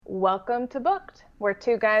Welcome to Booked, where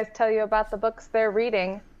two guys tell you about the books they're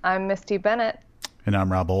reading. I'm Misty Bennett. And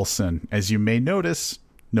I'm Rob Olson. As you may notice,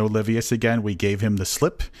 no Livius again. We gave him the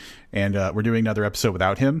slip, and we're doing another episode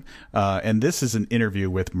without him. And this is an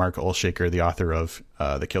interview with Mark Olshaker, the author of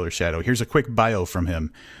The Killer's Shadow. Here's a quick bio from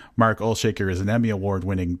him. Mark Olshaker is an Emmy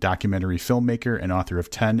Award-winning documentary filmmaker and author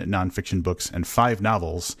of 10 nonfiction books and 5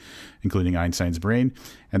 novels, including Einstein's Brain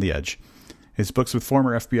and The Edge. His books with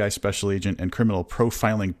former FBI special agent and criminal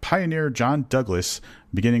profiling pioneer John Douglas,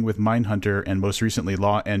 beginning with Mindhunter and most recently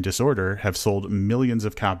Law and Disorder, have sold millions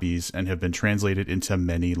of copies and have been translated into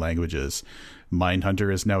many languages.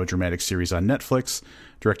 Mindhunter is now a dramatic series on Netflix,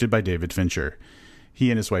 directed by David Fincher.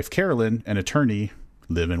 He and his wife Carolyn, an attorney,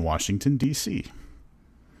 live in Washington, D.C.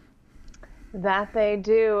 That they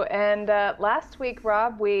do. And last week,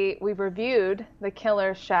 Rob, we reviewed The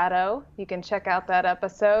Killer's Shadow. You can check out that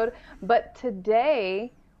episode. But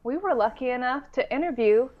today, we were lucky enough to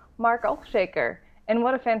interview Mark Olshaker. And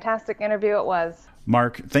what a fantastic interview it was.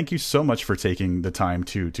 Mark, thank you so much for taking the time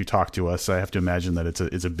to talk to us. I have to imagine that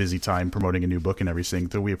it's a busy time promoting a new book and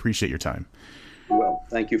everything, so we appreciate your time. Well,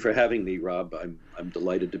 thank you for having me, Rob. I'm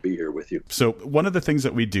delighted to be here with you. So one of the things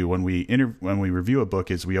that we do when we review a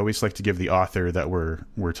book is we always like to give the author that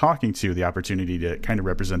we're talking to the opportunity to kind of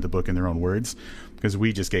represent the book in their own words, because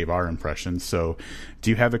we just gave our impressions. So do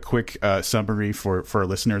you have a quick summary for our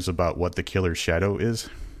listeners about what The Killer's Shadow is?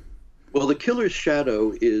 Well, The Killer's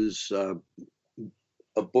Shadow is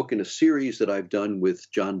a book in a series that I've done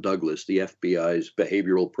with John Douglas, the FBI's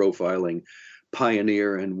behavioral profiling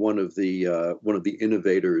pioneer and one of the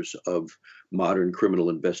innovators of modern criminal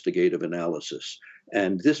investigative analysis.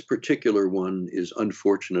 And this particular one is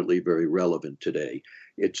unfortunately very relevant today.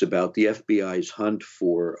 It's about the FBI's hunt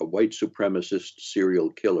for a white supremacist serial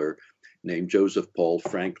killer named Joseph Paul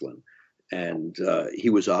Franklin. And he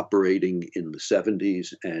was operating in the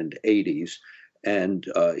 70s and 80s. And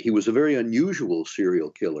he was a very unusual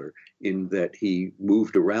serial killer in that he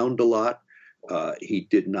moved around a lot. He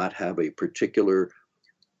did not have a particular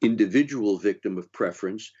individual victim of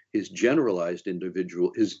preference. His generalized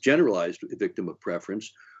victim of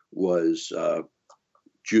preference was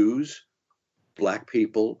Jews, Black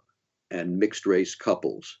people, and mixed race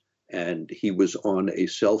couples. And he was on a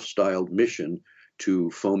self-styled mission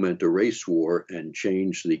to foment a race war and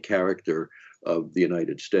change the character of the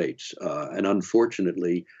United States. And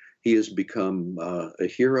unfortunately, he has become a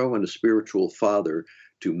hero and a spiritual father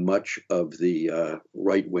to much of the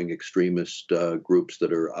right-wing extremist groups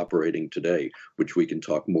that are operating today, which we can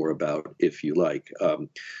talk more about if you like.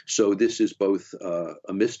 So this is both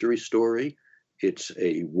a mystery story, it's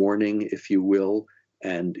a warning, if you will,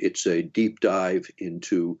 and it's a deep dive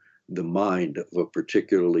into the mind of a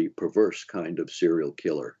particularly perverse kind of serial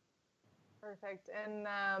killer. Perfect.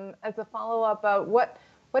 And as a follow-up, what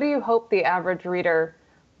do you hope the average reader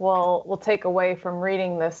will take away from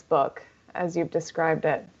reading this book as you've described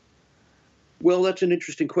it? Well, that's an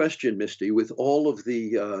interesting question, Misty. With all of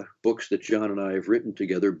the books that John and I have written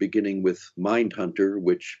together, beginning with Mindhunter,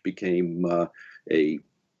 which became a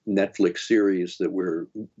Netflix series that we're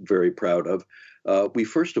very proud of, we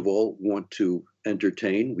first of all want to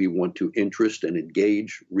entertain, we want to interest and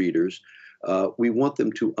engage readers. We want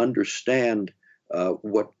them to understand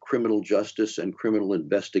what criminal justice and criminal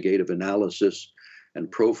investigative analysis and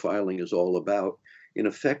profiling is all about. In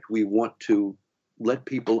effect, we want to let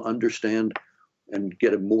people understand and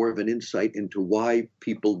get more of an insight into why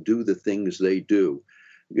people do the things they do.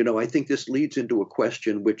 You know, I think this leads into a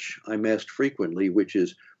question which I'm asked frequently, which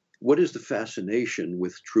is, what is the fascination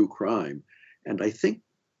with true crime? And I think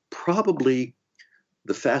probably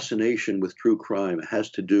the fascination with true crime has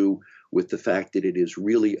to do with the fact that it is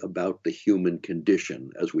really about the human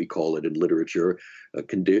condition, as we call it in literature,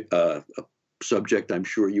 a subject I'm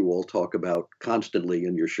sure you all talk about constantly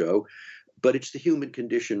in your show, but it's the human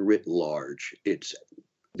condition writ large. It's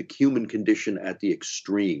the human condition at the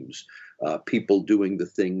extremes, people doing the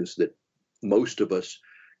things that most of us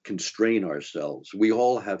constrain ourselves. We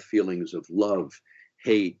all have feelings of love,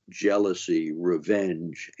 hate, jealousy,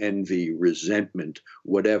 revenge, envy, resentment,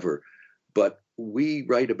 whatever. But we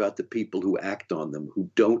write about the people who act on them, who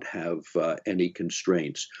don't have any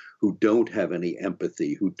constraints, who don't have any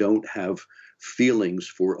empathy, who don't have feelings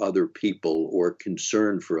for other people or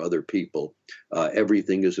concern for other people.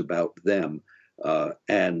 Everything is about them.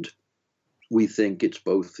 And we think it's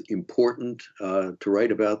both important to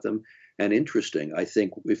write about them and interesting. I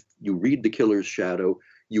think if you read The Killer's Shadow,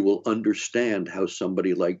 you will understand how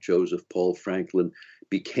somebody like Joseph Paul Franklin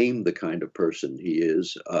became the kind of person he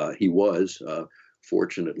is. He was.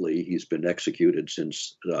 Fortunately, he's been executed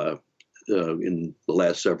since in the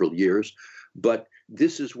last several years. But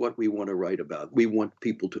this is what we want to write about. We want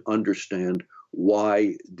people to understand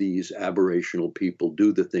why these aberrational people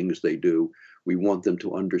do the things they do. We want them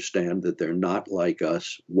to understand that they're not like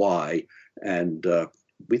us, why. And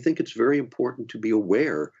we think it's very important to be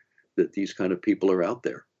aware that these kind of people are out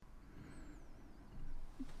there.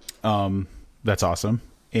 That's awesome.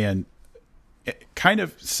 And kind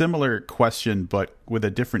of similar question, but with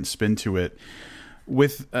a different spin to it.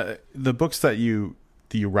 With the books that you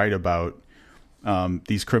write about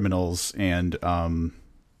these criminals and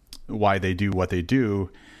why they do what they do,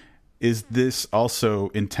 is this also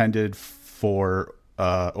intended for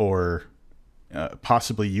or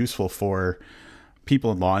possibly useful for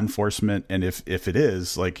people in law enforcement? And if it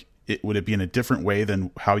is, like, would it be in a different way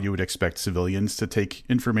than how you would expect civilians to take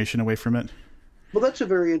information away from it? Well, that's a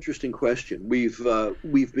very interesting question. We've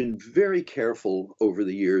been very careful over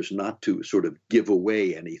the years not to sort of give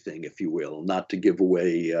away anything, if you will, not to give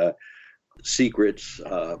away secrets.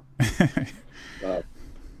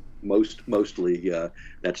 Mostly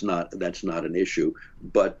that's not an issue.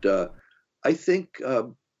 But I think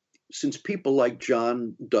since people like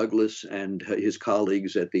John Douglas and his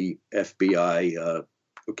colleagues at the FBI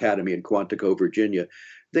Academy in Quantico, Virginia,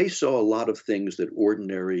 they saw a lot of things that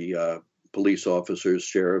ordinary police officers,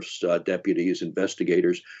 sheriffs, deputies,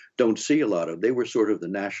 investigators don't see a lot of. They were sort of the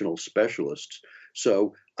national specialists.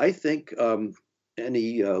 So I think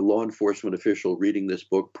any law enforcement official reading this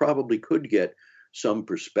book probably could get some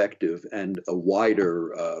perspective and a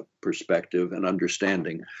wider perspective and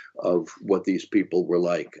understanding of what these people were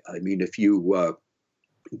like. I mean, if you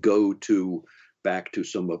go back to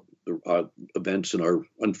some of the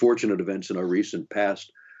unfortunate events in our recent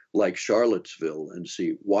past, like Charlottesville, and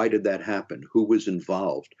see why did that happen? Who was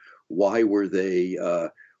involved? Why were these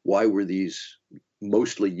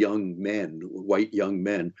mostly young men, white young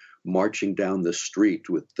men, marching down the street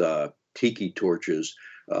with tiki torches,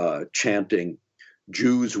 chanting,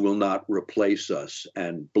 "Jews will not replace us,"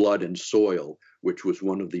 and "blood and soil," which was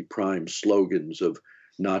one of the prime slogans of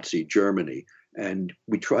Nazi Germany. And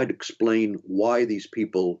we try to explain why these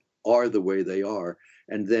people are the way they are.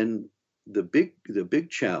 And then the big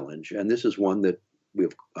challenge, and this is one that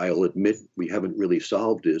I'll admit we haven't really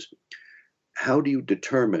solved, is how do you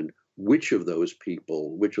determine which of those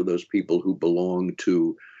people who belong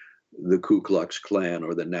to the Ku Klux Klan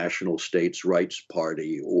or the National States Rights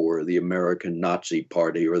Party or the American Nazi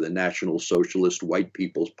Party or the National Socialist White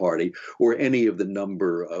People's Party or any of the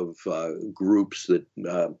number of groups that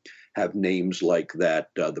have names like that,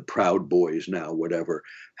 the Proud Boys now, whatever.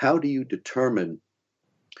 How do you determine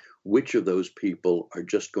which of those people are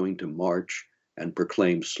just going to march and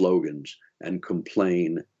proclaim slogans and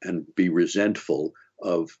complain and be resentful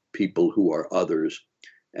of people who are others,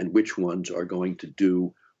 and which ones are going to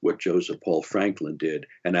do what Joseph Paul Franklin did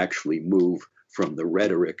and actually move from the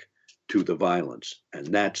rhetoric to the violence? And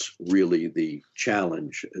that's really the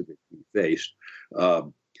challenge that we faced.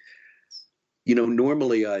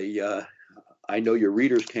 Normally I know your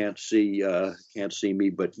readers can't see me,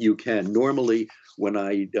 but you can. Normally, when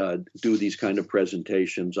I do these kind of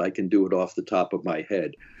presentations, I can do it off the top of my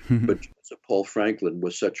head. But Joseph Paul Franklin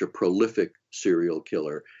was such a prolific serial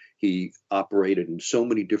killer. He operated in so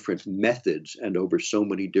many different methods and over so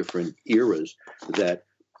many different eras that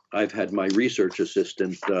I've had my research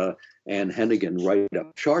assistant, Ann Hennigan, write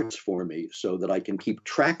up charts for me so that I can keep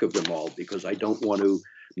track of them all, because I don't want to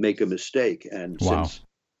make a mistake. And wow.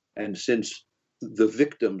 since the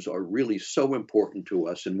victims are really so important to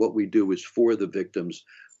us and what we do is for the victims,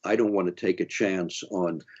 I don't want to take a chance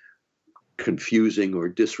on confusing or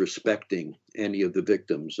disrespecting any of the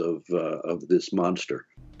victims of this monster.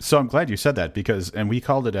 So I'm glad you said that, because, and we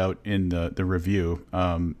called it out in the review,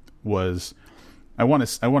 was I want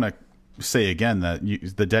to say again that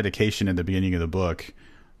the dedication in the beginning of the book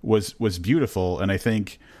was beautiful. And I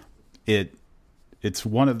think it's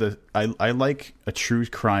one of the, I like a true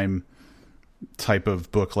crime type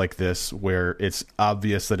of book like this, where it's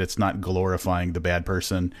obvious that it's not glorifying the bad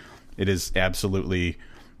person. It is absolutely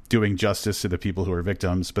doing justice to the people who are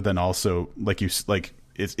victims, but then also,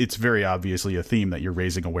 it's very obviously a theme that you're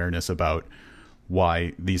raising awareness about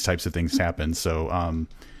why these types of things happen. So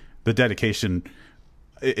the dedication,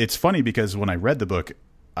 it's funny because when I read the book,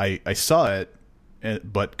 I saw it,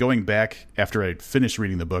 but going back after I finished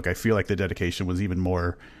reading the book, I feel like the dedication was even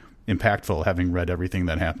more impactful, having read everything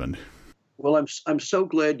that happened. Well, I'm so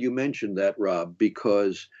glad you mentioned that, Rob,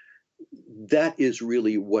 because that is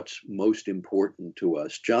really what's most important to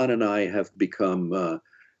us. John and I have become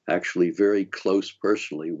actually very close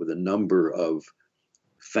personally with a number of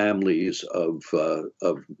families of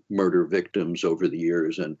murder victims over the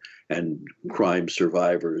years and crime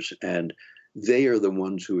survivors. And they are the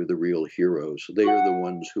ones who are the real heroes. They are the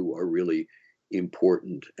ones who are really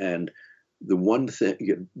important. And the one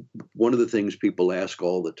of the things people ask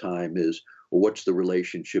all the time is, well, what's the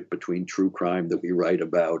relationship between true crime that we write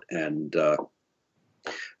about and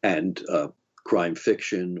crime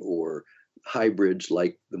fiction or hybrids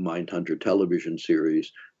like the Mindhunter television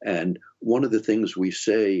series? And one of the things we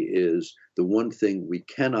say is the one thing we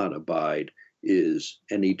cannot abide is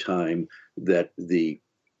any time that the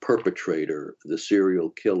perpetrator, the serial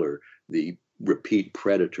killer, the repeat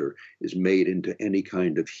predator is made into any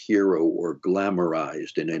kind of hero or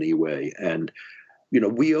glamorized in any way. And,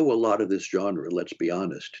 we owe a lot of this genre, let's be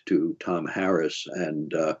honest, to Tom Harris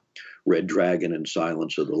and Red Dragon and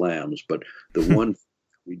Silence of the Lambs. But the one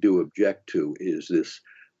we do object to is this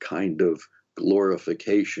kind of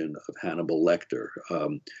glorification of Hannibal Lecter.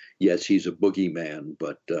 Yes, he's a boogeyman,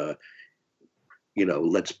 but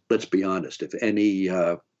let's be honest. If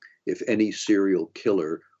any serial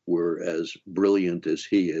killer were as brilliant as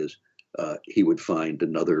he is, he would find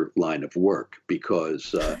another line of work,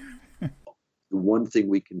 because the one thing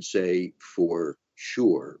we can say for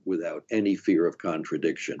sure, without any fear of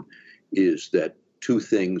contradiction, is that two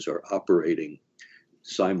things are operating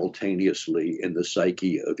simultaneously in the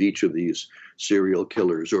psyche of each of these serial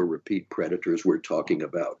killers or repeat predators we're talking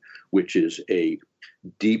about, which is a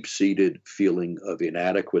deep-seated feeling of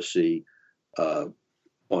inadequacy on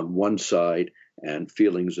one side and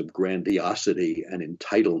feelings of grandiosity and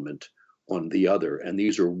entitlement on the other. And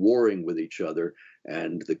these are warring with each other,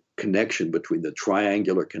 and the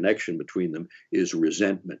triangular connection between them is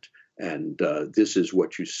resentment. And this is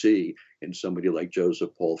what you see in somebody like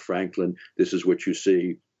Joseph Paul Franklin. This is what you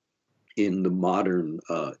see in the modern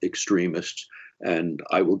extremists. And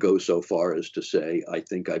I will go so far as to say, I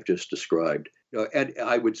think I've just described. And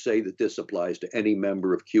I would say that this applies to any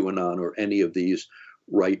member of QAnon or any of these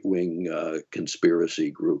right-wing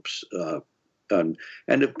conspiracy groups.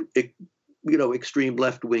 Extreme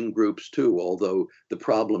left-wing groups too, although the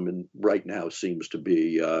problem right now seems to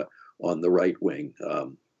be on the right wing.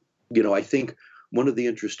 I think one of the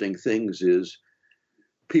interesting things is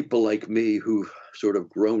people like me who've sort of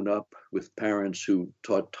grown up with parents who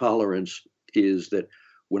taught tolerance, is that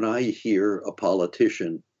when I hear a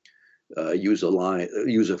politician use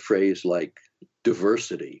a phrase like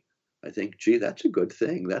diversity, I think, gee, that's a good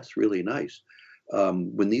thing. That's really nice.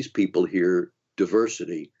 When these people hear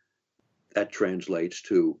diversity, that translates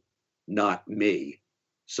to not me,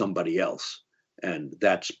 somebody else. And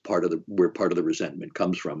that's where part of the resentment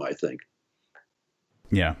comes from, I think.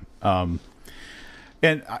 Yeah.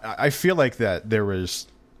 And I feel like that there was,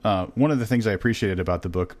 one of the things I appreciated about the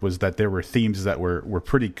book was that there were themes that were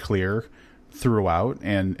pretty clear throughout,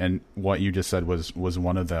 and what you just said was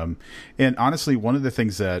one of them. And honestly, one of the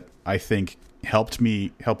things that I think helped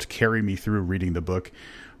carry me through reading the book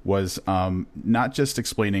was not just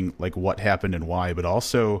explaining like what happened and why, but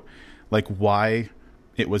also like why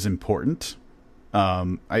it was important.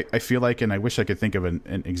 I feel like, and I wish I could think of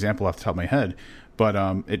an example off the top of my head, but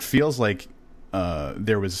it feels like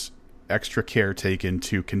there was extra care taken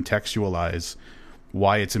to contextualize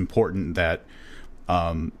why it's important that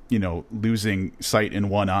losing sight in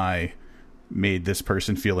one eye made this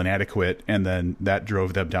person feel inadequate, and then that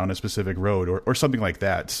drove them down a specific road or something like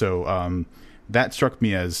that. So that struck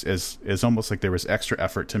me as almost like there was extra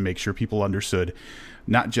effort to make sure people understood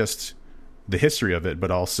not just the history of it,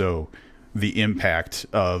 but also the impact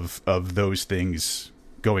of those things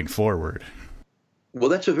going forward. Well,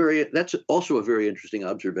 that's also a very interesting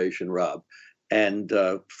observation, Rob. And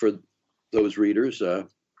for those readers,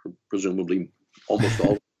 presumably almost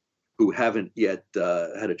all who haven't yet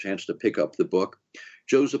had a chance to pick up the book,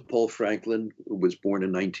 Joseph Paul Franklin was born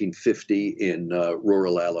in 1950 in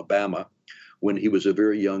rural Alabama. When he was a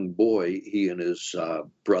very young boy, he and his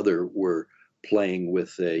brother were playing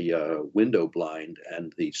with a window blind,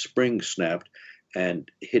 and the spring snapped and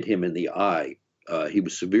hit him in the eye. He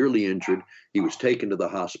was severely injured. He was taken to the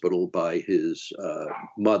hospital by his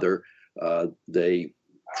mother. They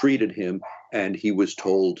treated him, and she was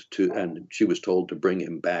told to bring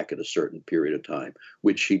him back at a certain period of time,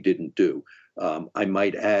 which she didn't do. I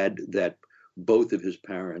might add that both of his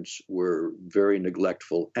parents were very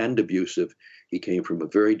neglectful and abusive. He came from a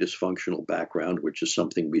very dysfunctional background, which is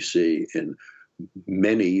something we see in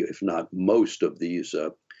many, if not most, of these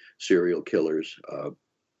serial killers,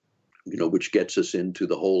 which gets us into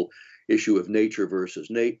the whole issue of nature versus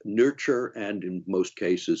nurture. And in most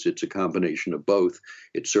cases, it's a combination of both.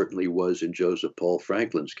 It certainly was in Joseph Paul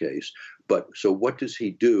Franklin's case. But so what does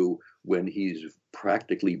he do when he's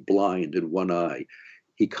practically blind in one eye?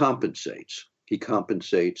 He compensates. He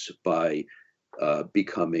compensates by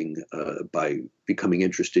by becoming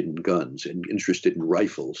interested in guns and interested in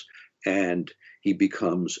rifles, and he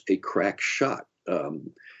becomes a crack shot.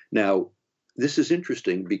 Now, this is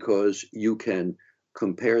interesting because you can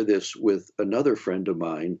compare this with another friend of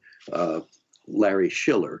mine, Larry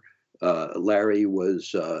Schiller. Larry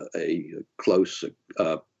was a close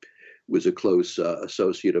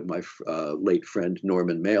associate of my late friend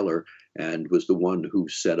Norman Mailer, and was the one who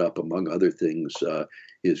set up, among other things,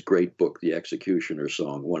 his great book, The Executioner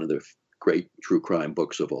Song, one of the great true crime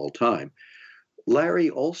books of all time. Larry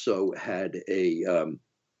also had a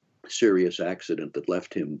serious accident that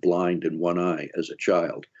left him blind in one eye as a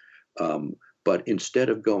child. But instead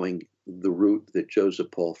of going the route that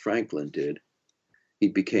Joseph Paul Franklin did, he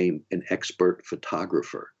became an expert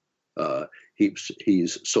photographer.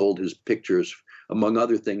 He's sold his pictures, among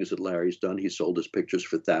other things that Larry's done, he sold his pictures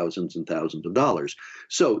for thousands and thousands of dollars.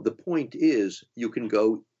 So the point is, you can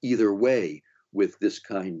go either way with this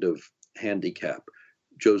kind of handicap.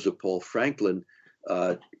 Joseph Paul Franklin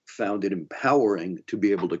found it empowering to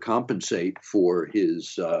be able to compensate for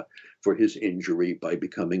his injury by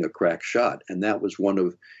becoming a crack shot, and that was one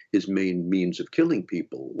of his main means of killing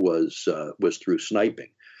people was through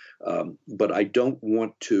sniping. But I don't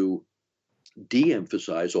want to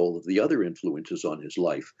de-emphasize all of the other influences on his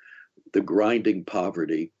life: the grinding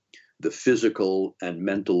poverty, the physical and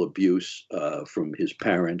mental abuse from his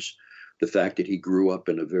parents, the fact that he grew up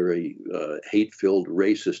in a very hate-filled,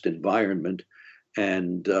 racist environment,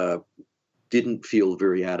 and didn't feel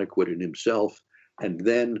very adequate in himself. And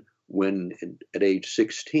then when at age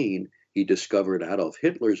 16, he discovered Adolf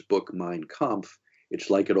Hitler's book, Mein Kampf, it's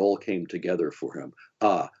like it all came together for him.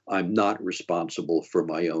 I'm not responsible for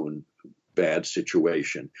my own bad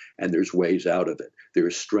situation, and there's ways out of it.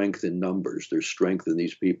 There's strength in numbers. There's strength in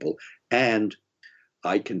these people. And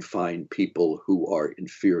I can find people who are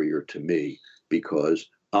inferior to me because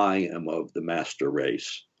I am of the master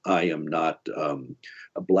race. I am not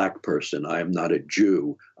a black person. I am not a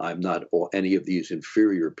Jew. I'm not any of these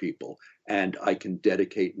inferior people. And I can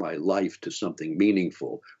dedicate my life to something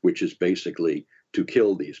meaningful, which is basically to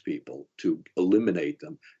kill these people, to eliminate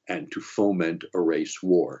them, and to foment a race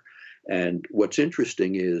war. And what's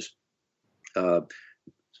interesting is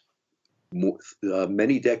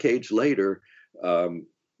many decades later,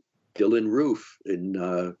 Dylann Roof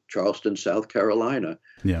in Charleston, South Carolina,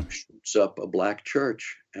 shoots up a black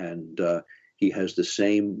church, and he has the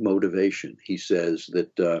same motivation. He says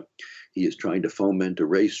that he is trying to foment a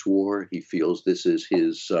race war. He feels this is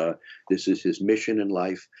his mission in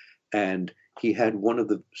life, and he had one of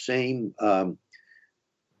the same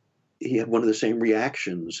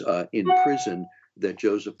reactions in prison that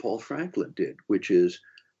Joseph Paul Franklin did, which is,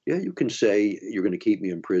 yeah, you can say you're going to keep me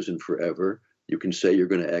in prison forever. You can say you're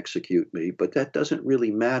going to execute me, but that doesn't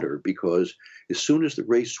really matter, because as soon as the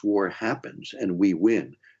race war happens and we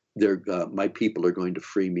win, my people are going to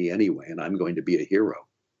free me anyway, and I'm going to be a hero.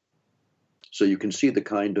 So you can see the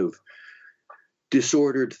kind of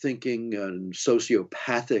disordered thinking and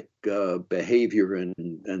sociopathic behavior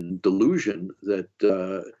and delusion that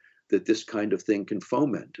this kind of thing can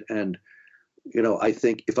foment. And, I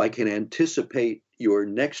think if I can anticipate your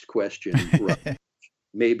next question,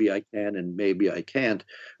 maybe I can and maybe I can't.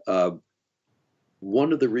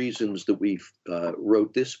 One of the reasons that we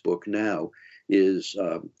wrote this book now is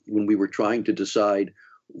when we were trying to decide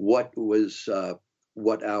what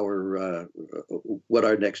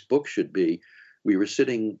our next book should be. We were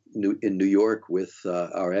sitting in New York with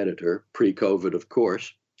our editor, pre-COVID, of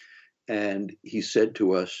course, and he said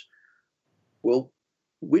to us, "Well,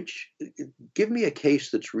 give me a case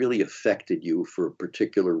that's really affected you for a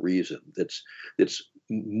particular reason. That's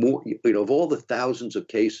more, of all the thousands of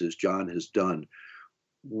cases John has done,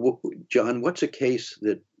 John, what's a case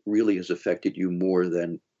that really has affected you more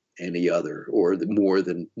than any other, or more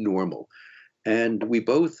than normal?" And we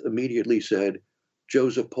both immediately said,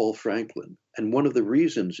 Joseph Paul Franklin. And one of the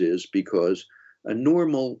reasons is because a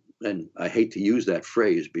normal, and I hate to use that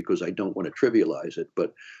phrase because I don't want to trivialize it,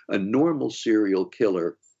 but a normal serial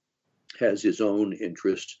killer has his own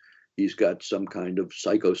interests. He's got some kind of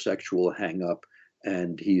psychosexual hang-up,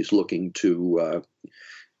 and he's looking to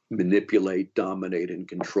manipulate, dominate, and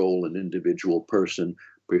control an individual person.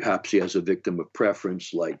 Perhaps he has a victim of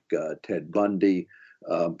preference like Ted Bundy.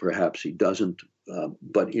 Perhaps he doesn't.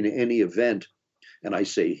 But in any event, and I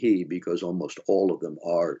say he because almost all of them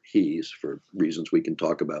are he's for reasons we can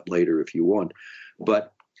talk about later if you want.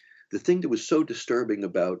 But the thing that was so disturbing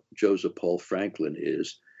about Joseph Paul Franklin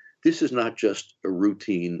is this is not just a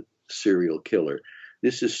routine serial killer.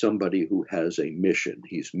 This is somebody who has a mission.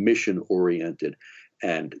 He's mission oriented.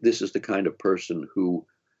 And this is the kind of person who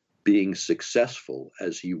being successful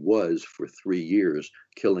as he was for 3 years,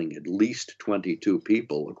 killing at least 22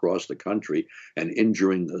 people across the country and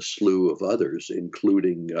injuring a slew of others,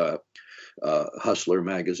 including Hustler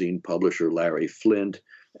magazine publisher Larry Flynt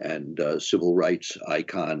and civil rights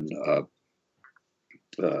icon.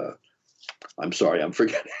 I'm sorry, I'm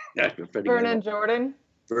forgetting. Vernon Jordan.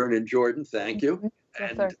 Vernon Jordan, thank you.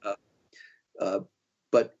 Yes, and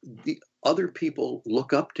but the other people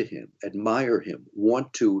look up to him, admire him,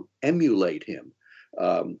 want to emulate him.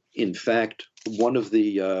 In fact, one of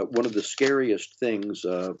the scariest things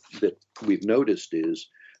that we've noticed is,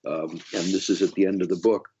 and this is at the end of the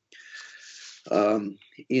book,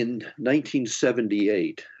 in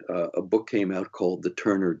 1978, a book came out called The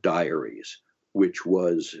Turner Diaries, which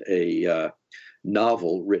was a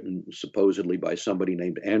novel written supposedly by somebody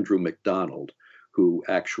named Andrew MacDonald, who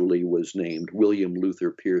actually was named William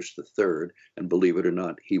Luther Pierce III, and believe it or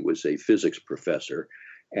not, he was a physics professor.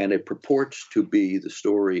 And it purports to be the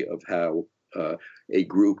story of how a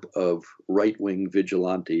group of right-wing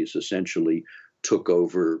vigilantes essentially took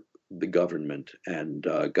over the government and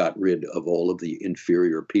got rid of all of the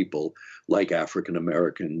inferior people like African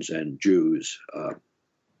Americans and Jews.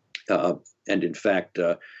 And in fact,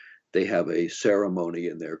 they have a ceremony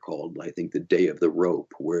in there called, I think, the Day of the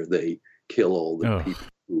Rope, where they kill all the people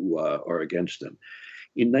who are against them.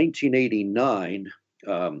 In 1989,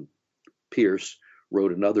 Pierce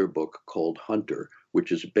wrote another book called Hunter,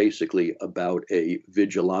 which is basically about a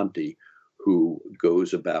vigilante who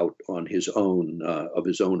goes about on his own, of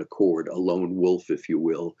his own accord, a lone wolf, if you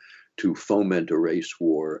will, to foment a race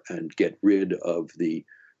war and get rid of the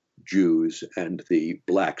Jews and the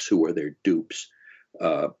blacks who are their dupes.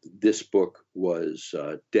 This book was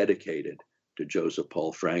dedicated to Joseph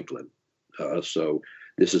Paul Franklin. So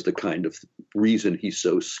this is the kind of reason he's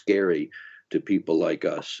so scary to people like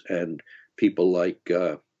us. And people like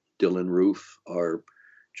Dylan Roof are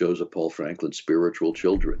Joseph Paul Franklin's spiritual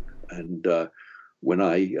children. And when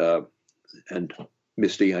and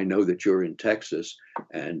Misty, I know that you're in Texas,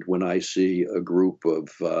 and when I see a group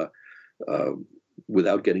of,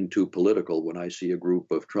 without getting too political, when I see a group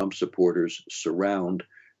of Trump supporters surround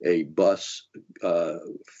a bus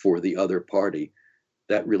for the other party,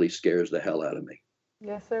 that really scares the hell out of me.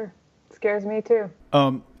 Yes, sir. Scares me too.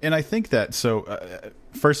 And I think that,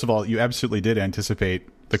 first of all, you absolutely did anticipate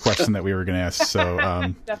the question that we were going to ask.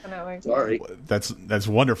 So definitely. Sorry. That's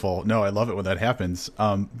wonderful. No, I love it when that happens.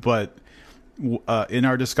 But in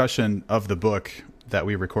our discussion of the book that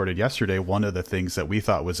we recorded yesterday, one of the things that we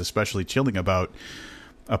thought was especially chilling about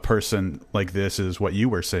a person like this is what you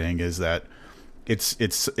were saying, is that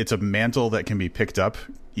it's a mantle that can be picked up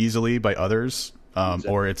easily by others.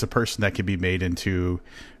 Exactly. Or it's a person that can be made into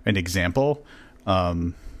an example,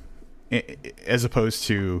 as opposed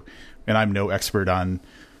to, and I'm no expert on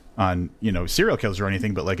serial killers or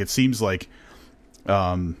anything, but like it seems like,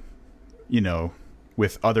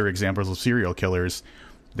 with other examples of serial killers,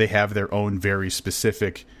 they have their own very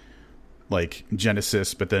specific like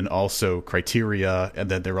genesis, but then also criteria,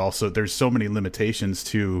 and then there's so many limitations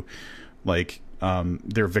to like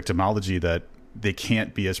their victimology that they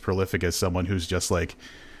can't be as prolific as someone who's just like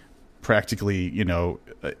practically,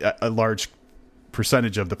 a large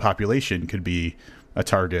percentage of the population could be a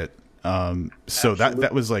target. So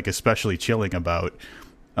that was like especially chilling about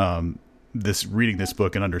reading this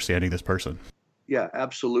book and understanding this person. Yeah,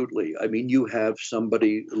 absolutely. I mean, you have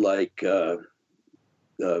somebody like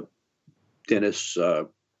Dennis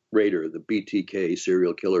Rader, the BTK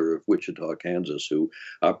serial killer of Wichita, Kansas, who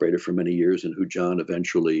operated for many years and who John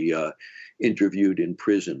eventually interviewed in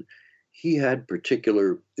prison. He had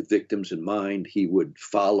particular victims in mind. He would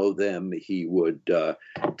follow them. He would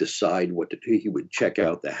decide what to do. He would check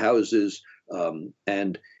out the houses.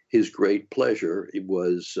 And his great pleasure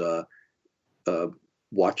was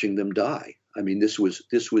watching them die. I mean, this was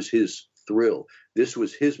his thrill. This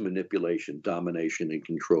was his manipulation, domination, and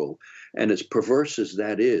control. And as perverse as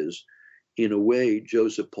that is, in a way,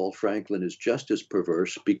 Joseph Paul Franklin is just as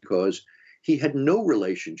perverse because he had no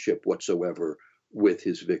relationship whatsoever with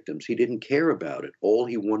his victims. He didn't care about it. All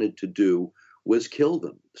he wanted to do was kill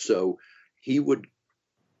them. So he would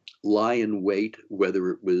lie in wait, whether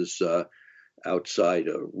it was outside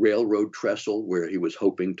a railroad trestle where he was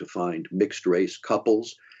hoping to find mixed race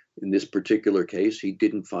couples. In this particular case, he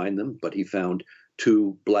didn't find them, but he found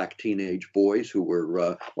two black teenage boys who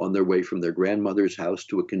were on their way from their grandmother's house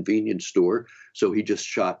to a convenience store. So he just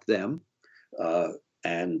shot them.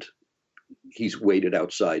 And he's waited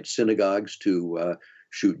outside synagogues to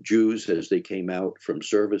shoot Jews as they came out from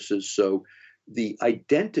services. So the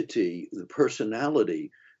identity, the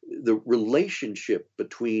personality, the relationship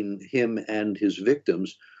between him and his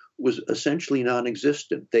victims was essentially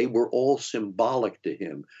non-existent. They were all symbolic to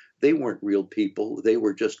him. They weren't real people. They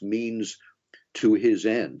were just means to his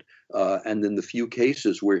end. And in the few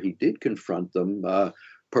cases where he did confront them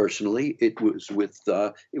personally, it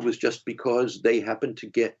was just because they happened to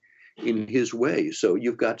get in his way. So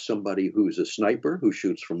you've got somebody who's a sniper who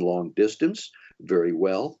shoots from long distance very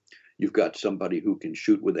well. You've got somebody who can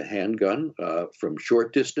shoot with a handgun from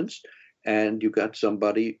short distance. And you've got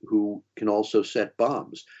somebody who can also set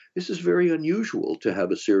bombs. This is very unusual to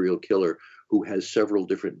have a serial killer who has several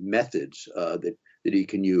different methods that he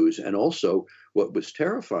can use. And also, what was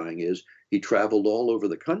terrifying is he traveled all over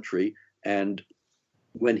the country. And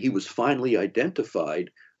when he was finally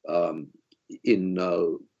identified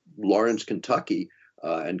in Lawrence, Kentucky,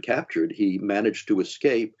 and captured, he managed to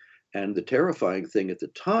escape. And the terrifying thing at the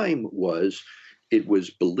time was, it was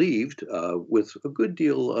believed, with a good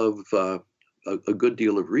deal of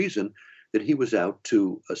reason, that he was out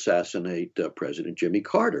to assassinate President Jimmy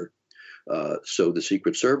Carter. So the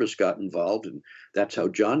Secret Service got involved, and that's how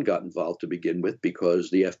John got involved to begin with, because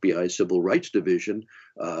the FBI Civil Rights Division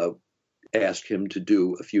asked him to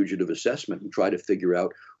do a fugitive assessment and try to figure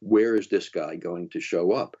out, where is this guy going to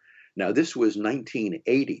show up? Now, this was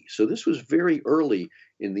 1980, so this was very early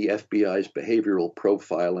in the FBI's behavioral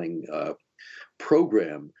profiling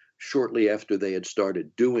program, shortly after they had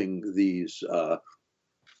started doing these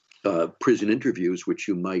prison interviews, which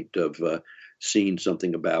you might have seen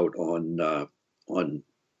something about on the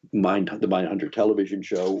Mindhunter television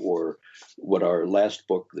show, or what our last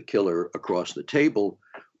book, The Killer Across the Table,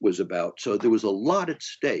 was about. So there was a lot at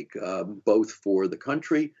stake, both for the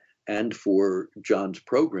country and for John's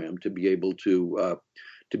program to be able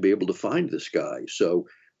to find this guy. So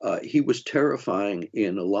he was terrifying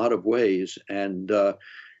in a lot of ways, and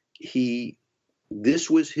this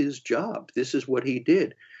was his job. This is what he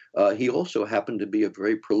did. He also happened to be a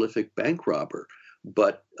very prolific bank robber,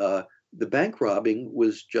 but the bank robbing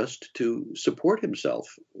was just to support himself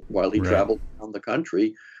while he traveled around the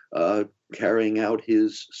country, carrying out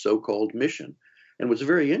his so-called mission. And what's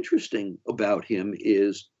very interesting about him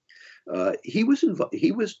is he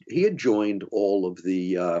had joined all of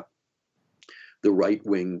the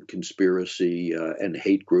right-wing conspiracy and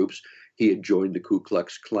hate groups. He had joined the Ku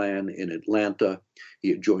Klux Klan in Atlanta. He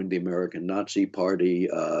had joined the American Nazi Party,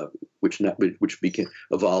 which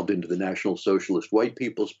evolved into the National Socialist White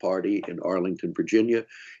People's Party in Arlington, Virginia.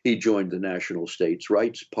 He joined the National States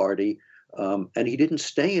Rights Party, and he didn't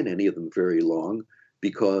stay in any of them very long,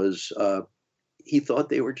 because he thought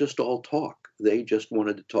they were just all talk. They just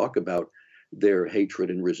wanted to talk about their hatred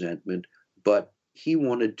and resentment, but he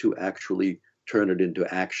wanted to actually turn it into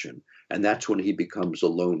action. And that's when he becomes a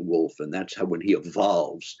lone wolf. And that's when he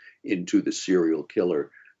evolves into the serial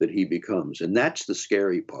killer that he becomes. And that's the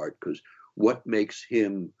scary part, because what makes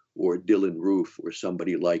him, or Dylann Roof, or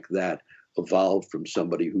somebody like that, evolve from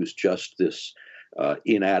somebody who's just this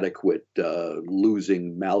inadequate,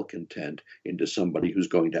 losing malcontent, into somebody who's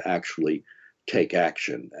going to actually take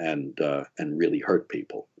action and really hurt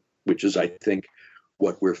people, which is, I think,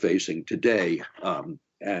 what we're facing today.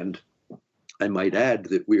 And I might add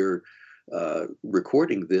that we're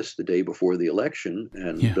recording this the day before the election,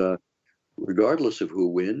 and regardless of who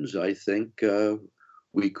wins, I think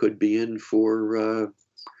we could be in for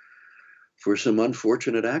some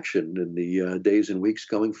unfortunate action in the days and weeks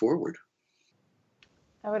going forward.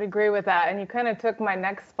 I would agree with that. And you kind of took my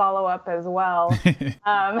next follow-up as well,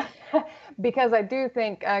 because I do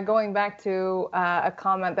think, going back to a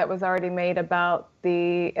comment that was already made about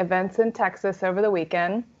the events in Texas over the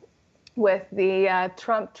weekend with the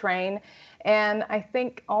Trump train, and I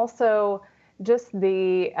think also just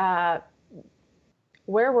the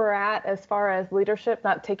where we're at as far as leadership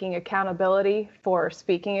not taking accountability for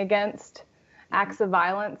speaking against acts of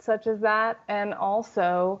violence such as that, and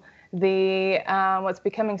also the what's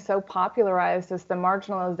becoming so popularized is the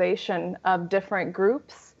marginalization of different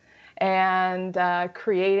groups, and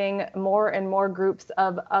creating more and more groups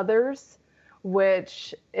of others,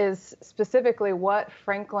 which is specifically what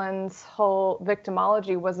Franklin's whole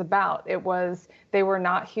victimology was about. They were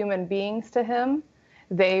not human beings to him.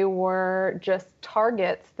 They were just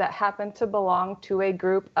targets that happened to belong to a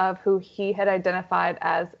group of who he had identified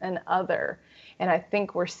as an other. And I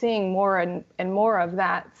think we're seeing more and more of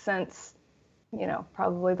that since,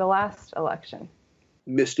 probably the last election.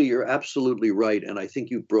 Misty, you're absolutely right. And I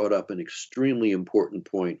think you brought up an extremely important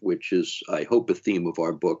point, which is, I hope, a theme of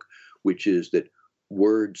our book, which is that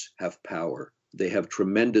words have power. They have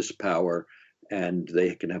tremendous power, and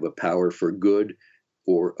they can have a power for good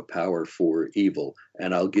or a power for evil.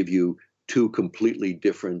 And I'll give you two completely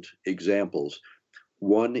different examples.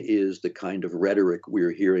 One is the kind of rhetoric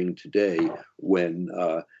we're hearing today when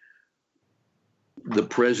the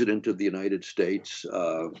President of the United States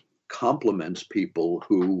compliments people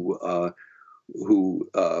who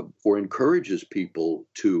or encourages people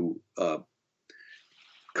to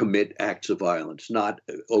commit acts of violence, not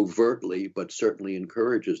overtly, but certainly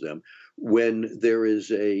encourages them. When there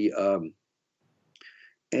is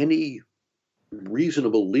any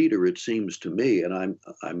reasonable leader, it seems to me, and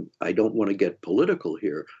I don't want to get political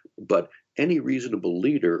here, but any reasonable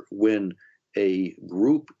leader, when a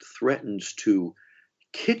group threatens to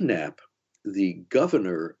kidnap the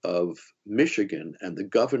governor of Michigan and the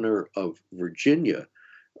governor of Virginia,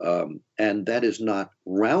 and that is not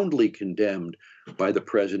roundly condemned by the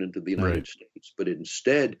President of the United States, but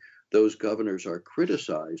instead those governors are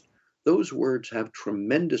criticized, those words have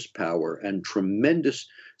tremendous power and tremendous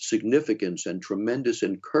significance and tremendous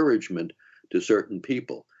encouragement to certain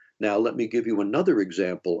people. Now, let me give you another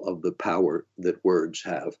example of the power that words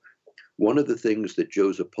have. One of the things that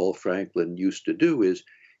Joseph Paul Franklin used to do is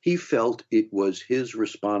he felt it was his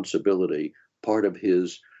responsibility, part of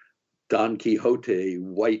his Don Quixote,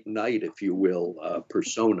 white knight, if you will,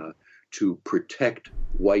 persona, to protect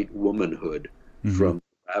white womanhood from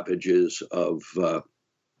ravages of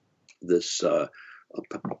this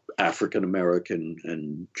African-American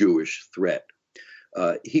and Jewish threat.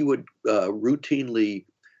 He would routinely,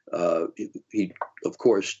 he of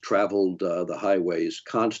course traveled the highways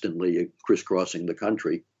constantly, crisscrossing the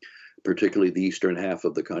country, particularly the eastern half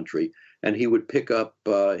of the country, and he would pick up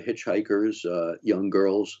hitchhikers, young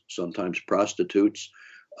girls, sometimes prostitutes,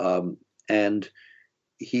 and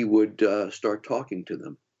he would start talking to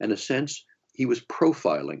them. In a sense, he was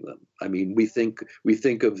profiling them. I mean, we think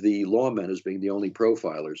of the lawmen as being the only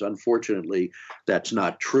profilers. Unfortunately, that's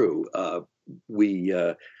not true.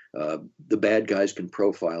 The bad guys can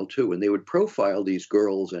profile too, and they would profile these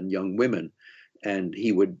girls and young women, and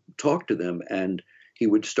he would talk to them, and he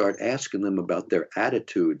would start asking them about their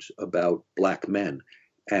attitudes about black men,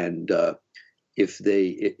 and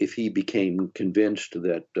if he became convinced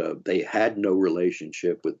that they had no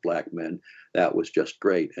relationship with black men, that was just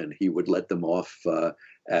great, and he would let them off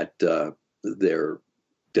at their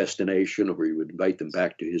destination, or he would invite them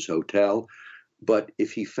back to his hotel. But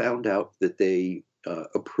if he found out that they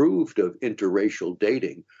approved of interracial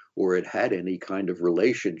dating, or it had any kind of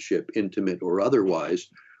relationship, intimate or otherwise,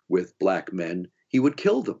 with black men, he would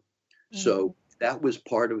kill them. So that was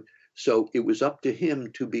part of. So it was up to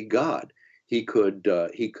him to be God. He could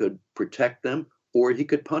protect them, or he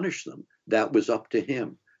could punish them. That was up to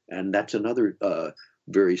him, and that's another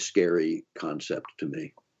very scary concept to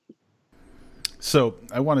me. So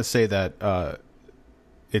I want to say that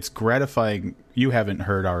it's gratifying. You haven't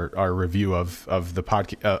heard our review of the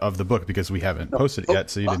podcast of the book because we haven't posted it yet,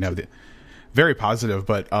 so you didn't have the. Very positive,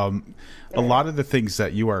 but a lot of the things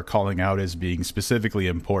that you are calling out as being specifically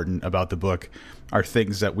important about the book are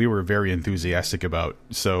things that we were very enthusiastic about.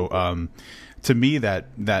 So to me,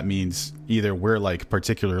 that means either we're like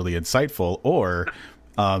particularly insightful, or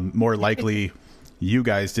more likely you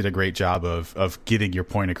guys did a great job of getting your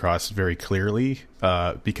point across very clearly,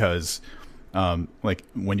 because like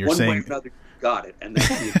when you're saying... One way or another, got it. And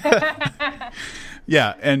that's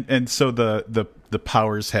yeah, and so the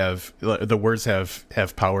powers have, the words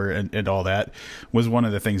have power, and all that was one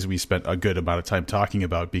of the things we spent a good amount of time talking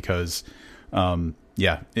about, because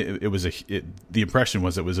it was the impression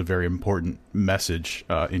was it was a very important message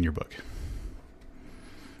in your book.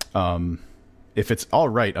 If it's all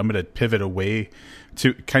right, I'm going to pivot away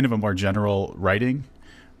to kind of a more general writing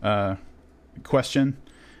question.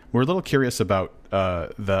 We're a little curious about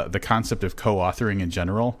the concept of co-authoring in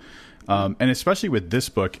general. And especially with this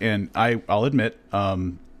book, and I'll admit,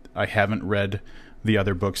 I haven't read the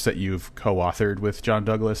other books that you've co-authored with John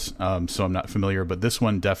Douglas, so I'm not familiar. But this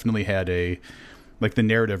one definitely had the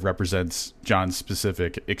narrative represents John's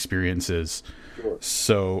specific experiences. Sure.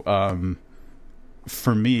 So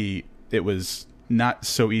for me, it was not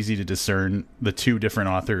so easy to discern the two different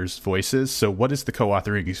authors' voices. So what is the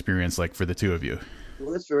co-authoring experience like for the two of you?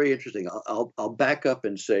 Well, that's very interesting. I'll back up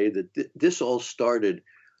and say that this all started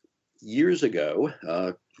years ago.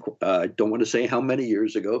 I don't want to say how many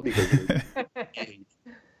years ago, because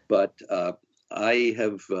but I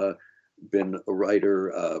have been a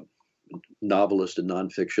writer, novelist and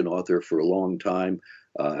nonfiction author for a long time.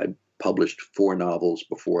 I published 4 novels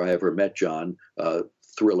before I ever met John,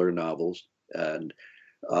 thriller novels, and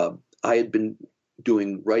I had been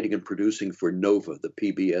doing writing and producing for Nova, the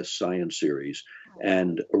PBS science series.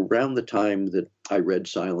 And around the time that I read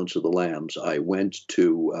Silence of the Lambs, I went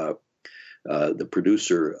to the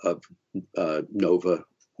producer of Nova,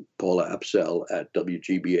 Paula Apsell at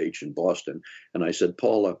WGBH in Boston. And I said,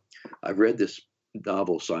 Paula, I've read this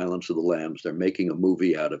novel, Silence of the Lambs. They're making a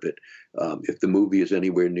movie out of it. If the movie is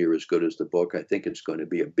anywhere near as good as the book, I think it's going to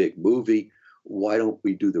be a big movie. Why don't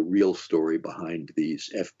we do the real story behind these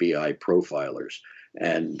FBI profilers?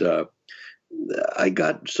 And I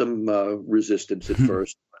got some resistance at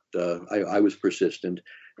first, but I was persistent.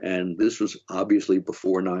 And this was obviously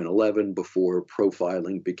before 9/11, before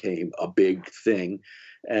profiling became a big thing.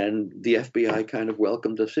 And the FBI kind of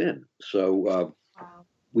welcomed us in. So wow.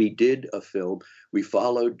 We did a film. We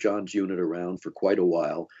followed John's unit around for quite a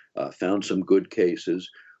while, found some good cases.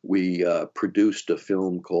 We produced a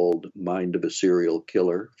film called Mind of a Serial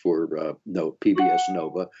Killer for PBS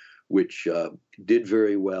Nova, which did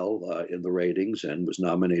very well in the ratings and was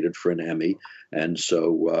nominated for an Emmy. And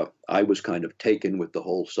so I was kind of taken with the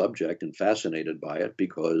whole subject and fascinated by it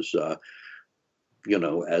because,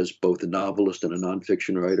 as both a novelist and a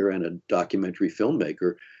nonfiction writer and a documentary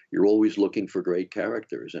filmmaker, you're always looking for great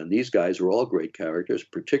characters. And these guys are all great characters,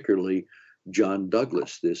 particularly John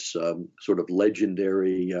Douglas, this sort of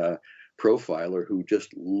legendary profiler who just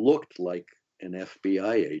looked like an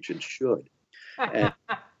FBI agent should. And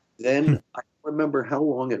then I don't remember how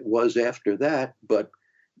long it was after that, but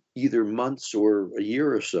either months or a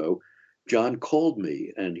year or so, John called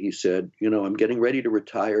me and he said, I'm getting ready to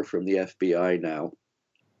retire from the FBI now.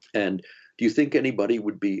 And do you think anybody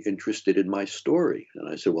would be interested in my story? And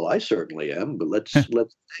I said, well, I certainly am, but let's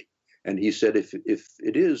see. And he said, if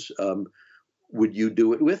it is, would you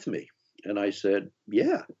do it with me? And I said,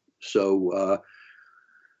 yeah. So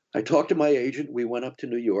I talked to my agent. We went up to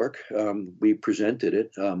New York. We presented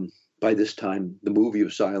it. By this time, the movie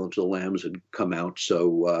of Silence of the Lambs had come out.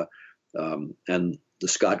 So, and the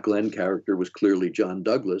Scott Glenn character was clearly John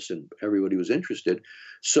Douglas, and everybody was interested.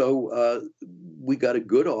 So we got a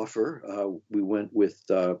good offer. We went with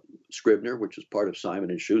Scribner, which is part of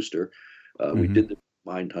Simon & Schuster. We did the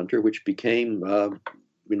Mindhunter, which became,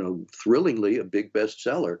 thrillingly a big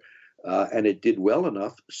bestseller. And it did well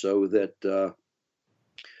enough so that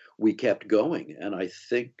we kept going. And I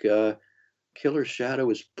think Killer Shadow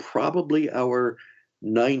is probably our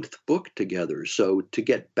 9th book together. So to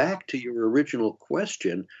get back to your original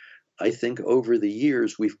question, I think over the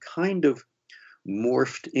years we've kind of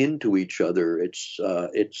morphed into each other. It's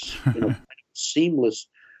seamless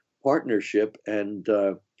partnership. And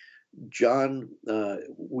John,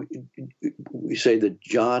 we say that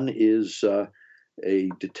John is a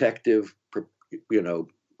detective,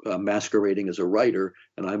 masquerading as a writer,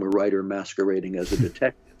 and I'm a writer masquerading as a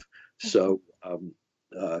detective. So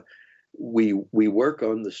we work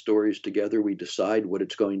on the stories together. We decide what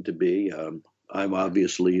it's going to be. I'm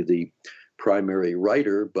obviously the primary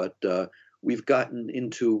writer, but we've gotten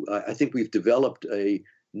into, I think we've developed a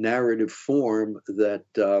narrative form that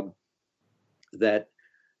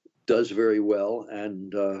does very well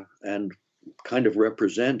and kind of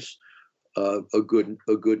represents a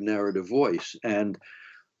good narrative voice. And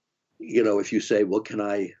if you say, well, can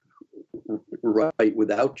I write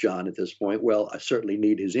without John at this point? Well, I certainly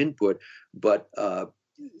need his input, but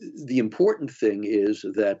the important thing is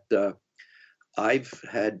that I've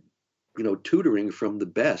had tutoring from the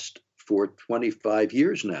best for 25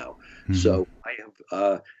 years now. So I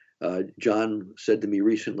have John said to me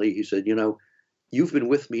recently, he said, you've been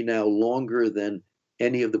with me now longer than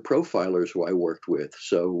any of the profilers who I worked with.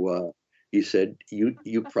 So he said,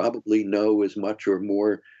 you probably know as much or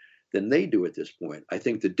more than they do at this point. I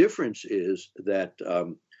think the difference is that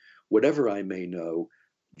whatever I may know,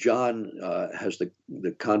 John has the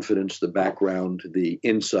confidence, the background, the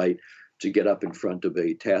insight to get up in front of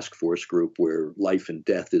a task force group where life and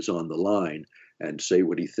death is on the line and say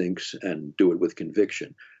what he thinks and do it with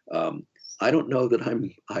conviction. I don't know that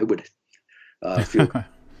I would feel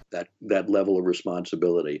that level of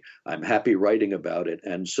responsibility. I'm happy writing about it.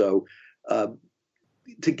 And so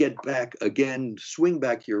to get back again, swing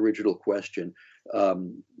back to your original question,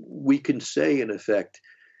 we can say in effect,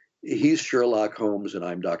 he's Sherlock Holmes and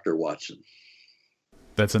I'm Dr. Watson.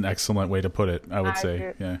 That's an excellent way to put it, I would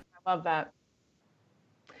say. Yeah. I love that.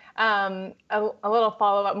 A little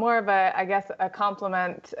follow-up, more of a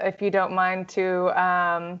compliment, if you don't mind,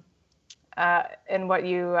 to in what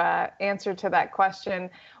you answered to that question.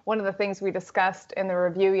 One of the things we discussed in the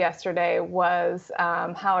review yesterday was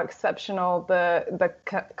how exceptional the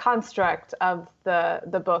construct of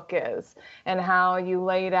the book is, and how you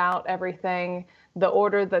laid out everything, the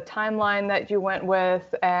order, the timeline that you went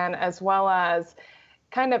with, and as well as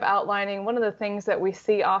kind of outlining one of the things that we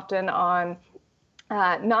see often on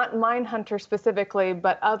not Mindhunter specifically,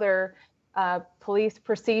 but other police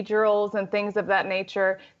procedurals and things of that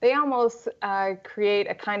nature, they almost create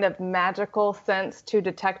a kind of magical sense to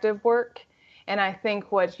detective work. And I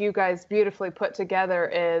think what you guys beautifully put together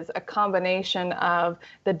is a combination of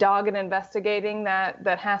the dogged investigating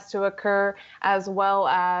that has to occur, as well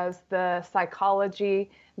as the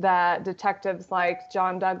psychology that detectives like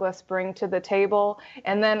John Douglas bring to the table,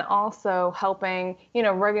 and then also helping,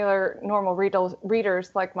 regular normal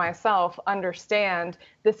readers like myself understand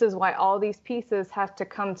this is why all these pieces have to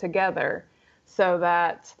come together so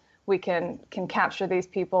that we can capture these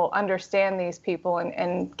people, understand these people,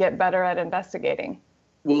 and get better at investigating.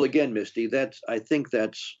 Well, again, Misty, I think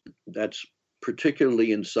that's particularly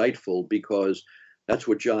insightful because that's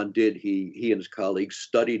what John did. He and his colleagues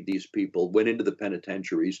studied these people, went into the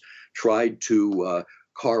penitentiaries, tried to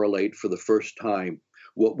correlate for the first time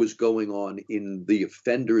what was going on in the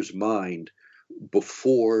offender's mind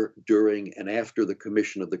before, during, and after the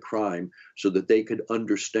commission of the crime, so that they could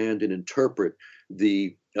understand and interpret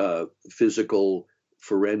the physical,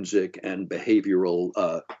 forensic, and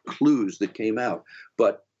behavioral clues that came out.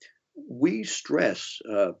 But we stress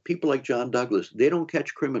people like John Douglas, they don't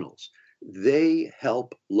catch criminals. They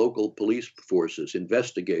help local police forces,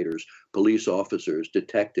 investigators, police officers,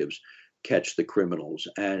 detectives catch the criminals.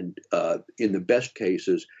 And in the best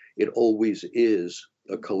cases, it always is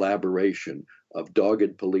a collaboration of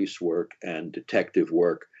dogged police work and detective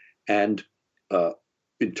work and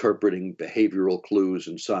interpreting behavioral clues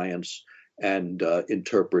in science and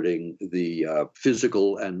interpreting the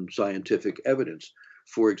physical and scientific evidence.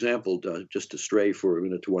 For example, just to stray for a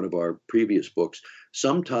minute to one of our previous books,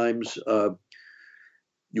 sometimes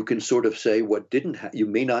you can sort of say what didn't happen. You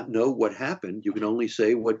may not know what happened. You can only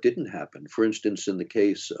say what didn't happen. For instance, in the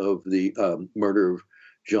case of the murder of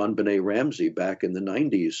JonBenet Ramsey back in the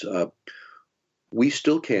 90s, we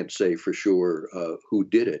still can't say for sure who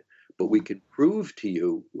did it, but we can prove to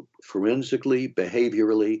you forensically,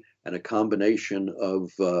 behaviorally, and a combination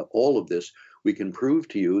of all of this, we can prove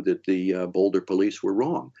to you that the Boulder police were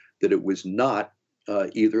wrong, that it was not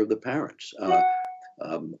either of the parents.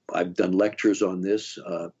 I've done lectures on this,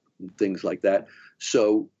 things like that.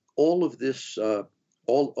 So all of this,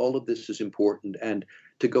 all of this is important. And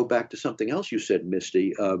to go back to something else you said,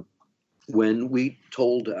 Misty, when we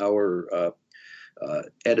told our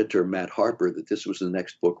editor, Matt Harper, that this was the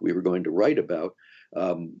next book we were going to write about,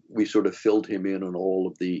 we sort of filled him in on all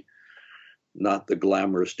of the, not the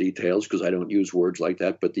glamorous details, because I don't use words like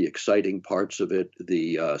that, but the exciting parts of it,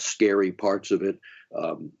 the scary parts of it,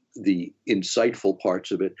 the insightful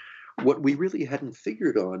parts of it. What we really hadn't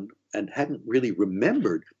figured on and hadn't really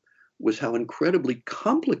remembered was how incredibly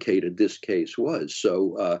complicated this case was.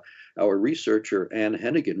 So our researcher, Ann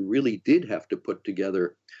Hennigan, really did have to put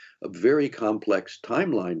together a very complex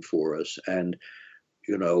timeline for us. And,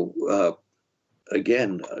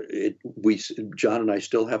 again, John and I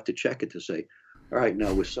still have to check it to say, all right,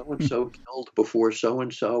 now was so-and-so killed before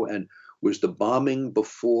so-and-so, and was the bombing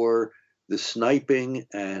before the sniping,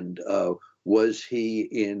 and was he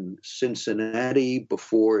in Cincinnati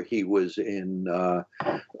before he was in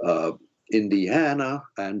Indiana?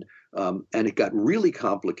 And it got really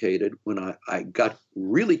complicated when I got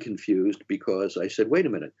really confused because I said, wait a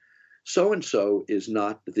minute, so-and-so is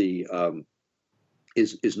not the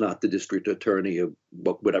is not the district attorney of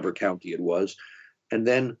whatever county it was. And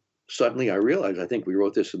then suddenly I realized, I think we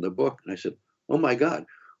wrote this in the book, and I said, oh my God,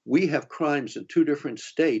 we have crimes in two different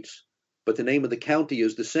states, but the name of the county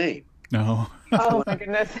is the same. No. Oh my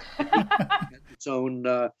goodness. Its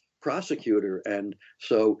own prosecutor. And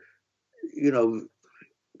so,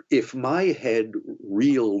 if my head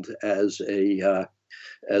reeled as a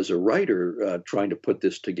writer trying to put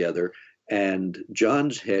this together, and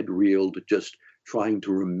John's head reeled just trying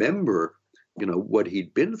to remember, what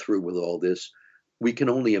he'd been through with all this, we can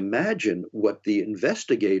only imagine what the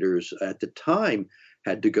investigators at the time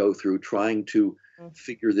had to go through trying to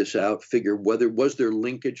figure this out, figure was there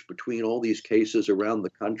linkage between all these cases around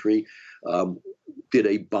the country? Did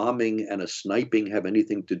a bombing and a sniping have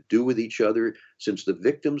anything to do with each other since the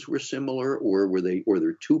victims were similar, or were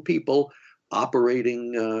there two people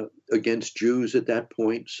operating against Jews at that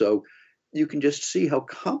point? So you can just see how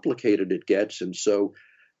complicated it gets. And so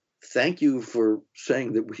thank you for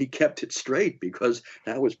saying that we kept it straight, because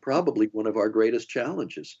that was probably one of our greatest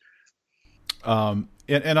challenges. And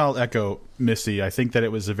I'll echo Missy. I think that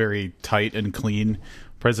it was a very tight and clean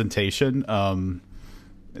presentation.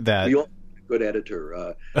 That we all have a good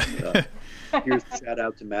editor. Here's a shout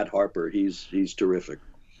out to Matt Harper. He's terrific.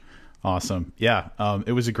 Awesome. Yeah.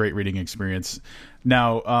 It was a great reading experience.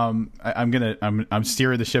 Now, I'm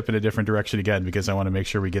steering the ship in a different direction again, because I want to make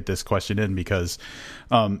sure we get this question in, because,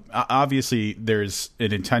 obviously there's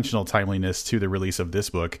an intentional timeliness to the release of this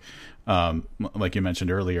book. Like you mentioned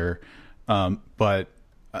earlier. But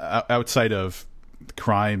outside of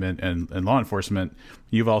crime and law enforcement,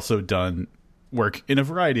 you've also done work in a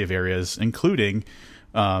variety of areas, including,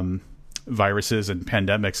 viruses and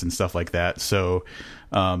pandemics and stuff like that. So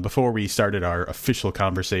before we started our official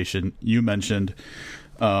conversation, you mentioned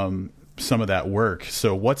some of that work.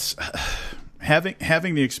 So what's having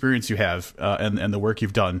the experience you have and the work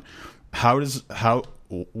you've done,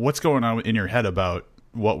 what's going on in your head about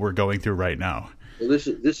what we're going through right now? Well, this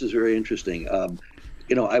is very interesting.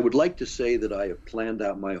 I would like to say that I have planned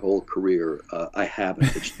out my whole career. I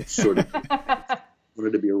haven't. It's sort of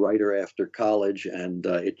wanted to be a writer after college, and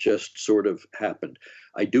it just sort of happened.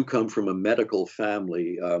 I do come from a medical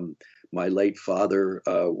family. My late father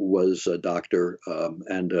was a doctor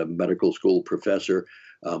and a medical school professor.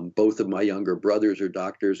 Both of my younger brothers are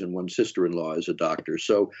doctors, and one sister-in-law is a doctor.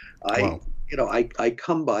 So I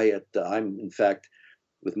come by it. I'm, in fact,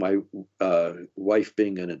 with my wife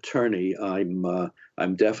being an attorney,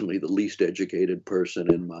 I'm definitely the least educated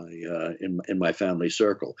person in my family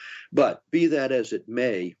circle. But be that as it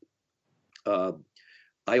may,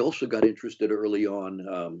 I also got interested early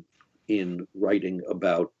on in writing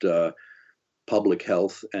about public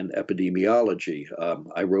health and epidemiology.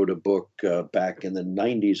 I wrote a book back in the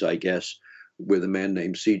 90s, I guess, with a man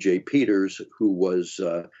named C.J. Peters, who was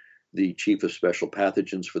the chief of special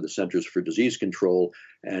pathogens for the Centers for Disease Control.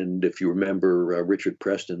 And if you remember Richard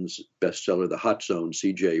Preston's bestseller, The Hot Zone,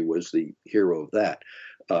 CJ was the hero of that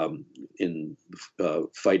in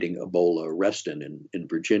fighting Ebola arrestin in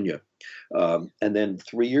Virginia. And then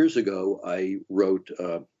 3 years ago, I wrote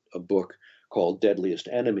a book called Deadliest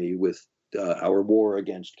Enemy, with our war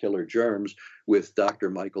against killer germs, with Dr.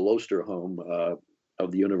 Michael Osterholm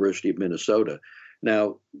of the University of Minnesota.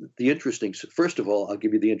 Now, first of all, I'll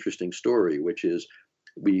give you the interesting story, which is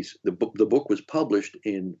the book was published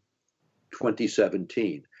in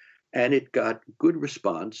 2017, and it got good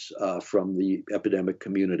response from the epidemic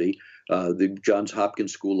community. The Johns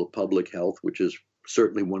Hopkins School of Public Health, which is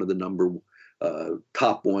certainly one of the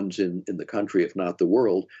top ones in the country, if not the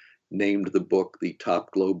world, named the book the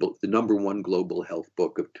number one global health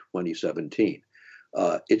book of 2017.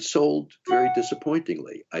 It sold very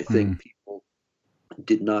disappointingly. I think people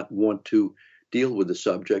did not want to deal with the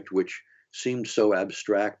subject, which seemed so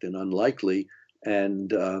abstract and unlikely,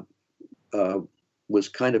 and was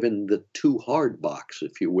kind of in the too hard box,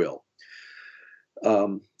 if you will.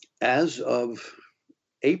 As of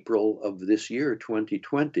April of this year,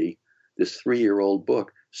 2020, this 3-year-old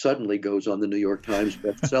book suddenly goes on the New York Times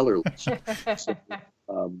bestseller list. So,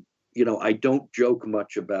 I don't joke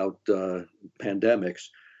much about pandemics.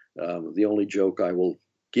 The only joke I will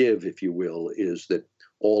give, if you will, is that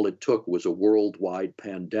all it took was a worldwide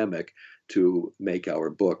pandemic to make our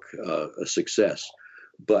book a success.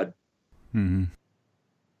 But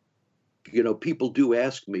people do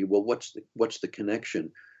ask me, well, what's the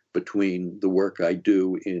connection between the work I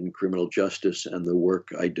do in criminal justice and the work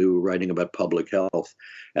I do writing about public health?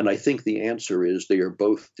 And I think the answer is they are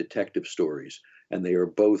both detective stories, and they are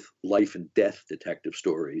both life and death detective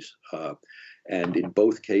stories. And in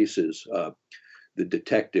both cases, the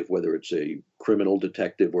detective, whether it's a criminal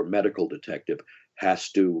detective or medical detective,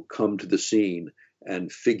 has to come to the scene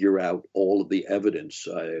and figure out all of the evidence,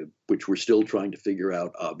 which we're still trying to figure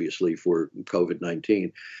out, obviously, for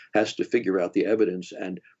COVID-19, has to figure out the evidence.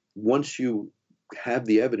 And once you have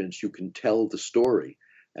the evidence, you can tell the story.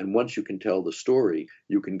 And once you can tell the story,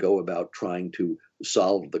 you can go about trying to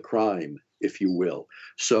solve the crime, if you will.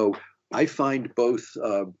 So I find both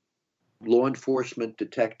law enforcement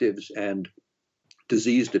detectives and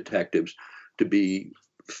disease detectives to be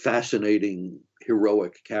fascinating,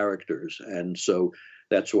 heroic characters. And so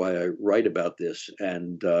that's why I write about this.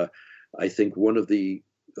 And I think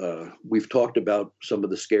we've talked about some of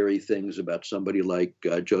the scary things about somebody like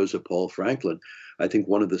Joseph Paul Franklin. I think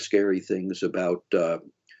one of the scary things about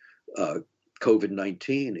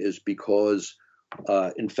COVID-19 is because,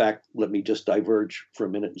 in fact, let me just diverge for a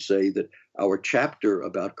minute and say that our chapter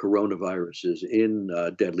about coronaviruses in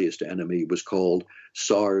Deadliest Enemy was called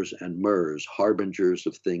SARS and MERS, Harbingers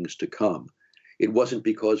of Things to Come. It wasn't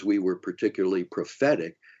because we were particularly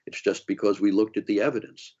prophetic. It's just because we looked at the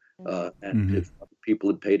evidence. And if people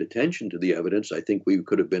had paid attention to the evidence, I think we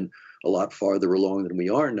could have been a lot farther along than we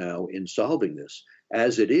are now in solving this.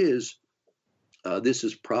 As it is, this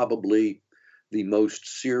is probably the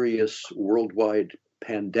most serious worldwide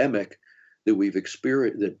pandemic that we've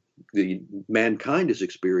experienced, the mankind has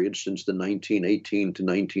experienced since the 1918 to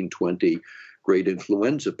 1920 great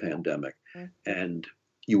influenza pandemic. And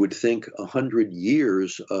you would think 100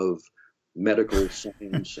 years of medical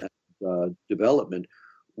science and development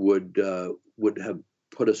would have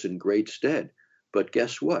put us in great stead. But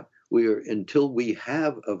guess what? Until we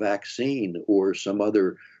have a vaccine or some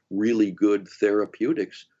other really good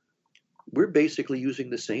therapeutics, we're basically using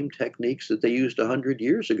the same techniques that they used 100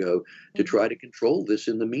 years ago to try to control this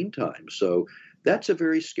in the meantime. So that's a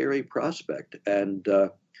very scary prospect. And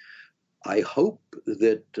I hope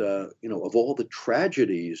that, of all the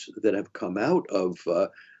tragedies that have come out of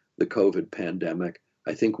the COVID pandemic,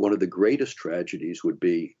 I think one of the greatest tragedies would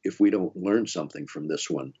be if we don't learn something from this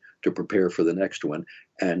one to prepare for the next one.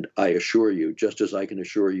 And I assure you, just as I can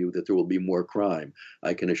assure you that there will be more crime,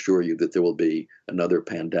 I can assure you that there will be another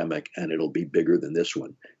pandemic, and it'll be bigger than this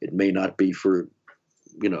one. It may not be for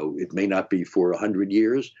 100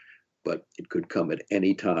 years, but it could come at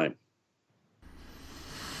any time.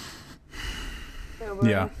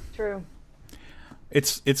 Yeah, true.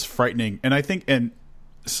 It's frightening, and I think, and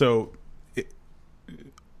so.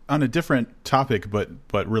 On a different topic, but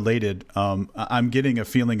related, I'm getting a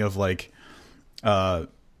feeling of like, so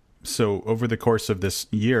over the course of this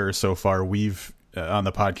year so far, we've on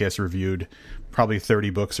the podcast reviewed probably 30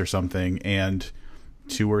 books or something, and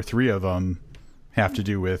 2 or 3 of them have to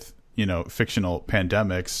do with, fictional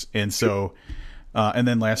pandemics. And so, and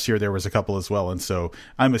then last year there was a couple as well. And so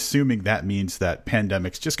I'm assuming that means that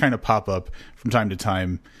pandemics just kind of pop up from time to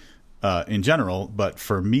time in general. But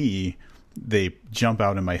for me, they jump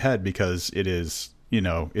out in my head because it is,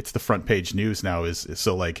 it's the front page news now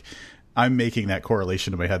so like I'm making that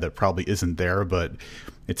correlation in my head that probably isn't there, but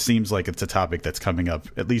it seems like it's a topic that's coming up,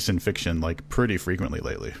 at least in fiction, like pretty frequently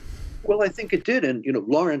lately. Well, I think it did. And,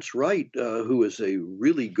 Lawrence Wright, who is a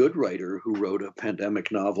really good writer who wrote a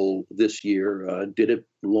pandemic novel this year, did it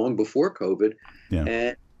long before COVID. Yeah.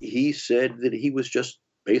 And he said that he was just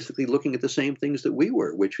basically looking at the same things that we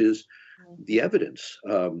were, which is the evidence.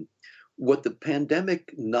 What the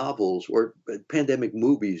pandemic novels or pandemic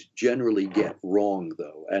movies generally get wrong,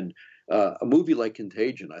 though, and a movie like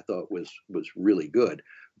Contagion, I thought was really good.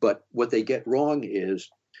 But what they get wrong is,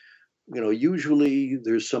 usually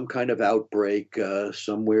there's some kind of outbreak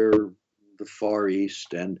somewhere the Far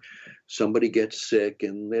East, and somebody gets sick,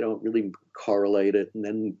 and they don't really correlate it, and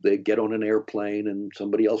then they get on an airplane, and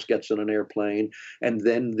somebody else gets on an airplane, and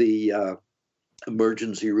then the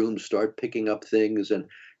emergency rooms start picking up things and.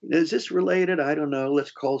 Is this related? I don't know. Let's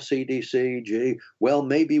call CDC. Gee, well,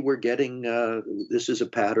 maybe we're getting, this is a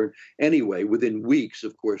pattern. Anyway, within weeks,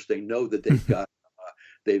 of course, they know that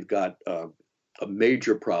they've got a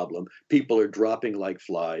major problem. People are dropping like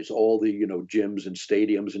flies. All the, gyms and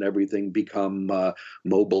stadiums and everything become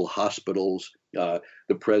mobile hospitals. The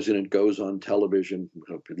president goes on television,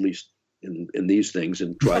 at least in these things,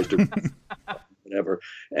 and tries to whatever.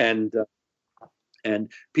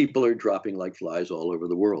 And people are dropping like flies all over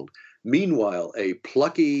the world. Meanwhile, a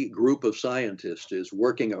plucky group of scientists is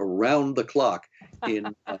working around the clock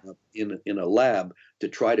in a lab to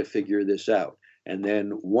try to figure this out. And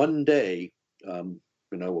then one day,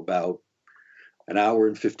 about an hour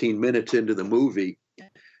and 15 minutes into the movie,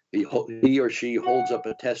 he or she holds up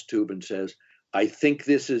a test tube and says, "I think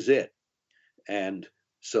this is it." And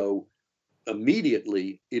so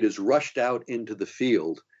immediately it is rushed out into the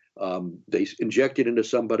field. They inject it into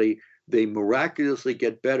somebody. They miraculously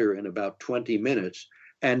get better in about 20 minutes.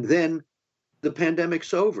 And then the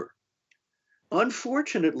pandemic's over.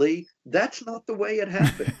 Unfortunately, that's not the way it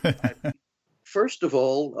happened. First of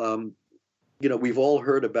all, we've all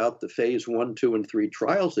heard about the phase 1, 2, and 3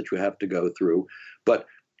 trials that you have to go through. But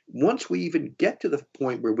once we even get to the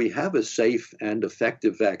point where we have a safe and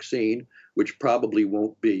effective vaccine, which probably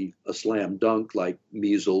won't be a slam dunk like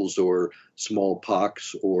measles or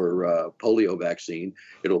smallpox or polio vaccine,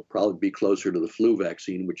 it'll probably be closer to the flu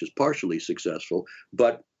vaccine, which is partially successful.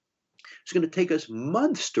 But it's going to take us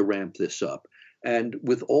months to ramp this up. And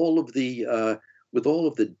with all of the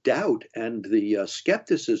doubt and the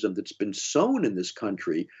skepticism that's been sown in this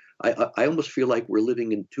country, I almost feel like we're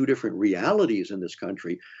living in 2 different realities in this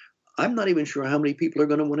country. I'm not even sure how many people are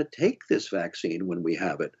going to want to take this vaccine when we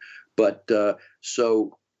have it. But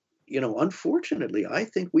unfortunately, I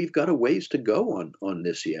think we've got a ways to go on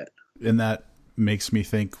this yet. And that makes me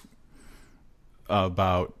think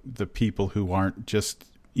about the people who aren't just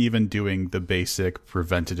even doing the basic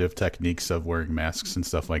preventative techniques of wearing masks and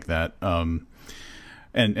stuff like that.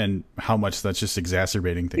 And how much that's just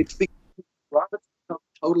exacerbating things. It's become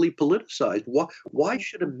totally politicized. Why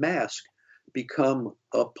should a mask become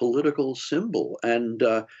a political symbol. And,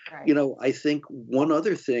 Right. I think one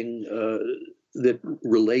other thing that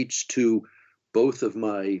relates to both of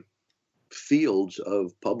my fields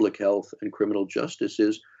of public health and criminal justice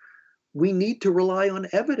is we need to rely on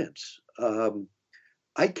evidence.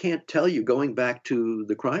 I can't tell you, going back to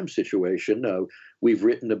the crime situation, we've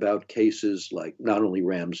written about cases like not only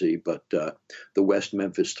Ramsey, but the West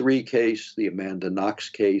Memphis 3 case, the Amanda Knox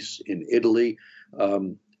case in Italy.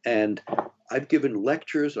 And I've given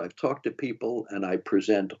lectures, I've talked to people, and I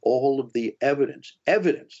present all of the evidence.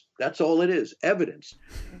 Evidence, that's all it is, evidence.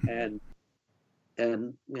 And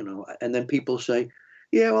and then people say,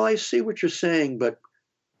 yeah, well, I see what you're saying, but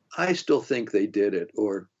I still think they did it,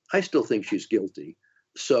 or I still think she's guilty.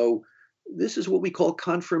 So this is what we call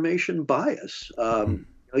confirmation bias.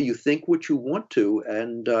 You think what you want to,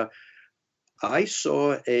 and I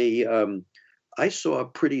saw a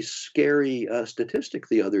pretty scary statistic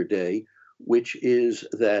the other day, which is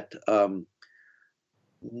that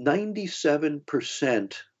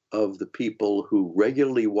 97% of the people who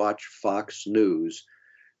regularly watch Fox News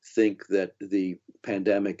think that the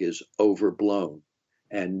pandemic is overblown.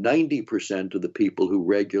 And 90% of the people who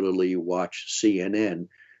regularly watch CNN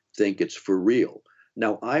think it's for real.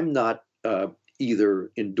 Now, I'm not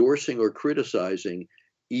either endorsing or criticizing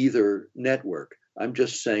either network. I'm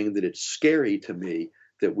just saying that it's scary to me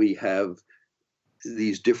that we have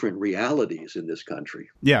these different realities in this country.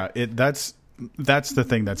 Yeah, that's the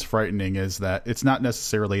thing that's frightening, is that it's not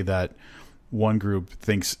necessarily that one group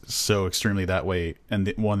thinks so extremely that way and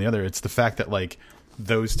the other. It's the fact that like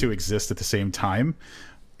those two exist at the same time,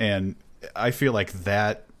 and I feel like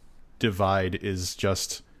that divide is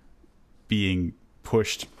just being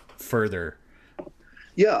pushed further.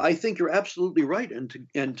 Yeah, I think you're absolutely right.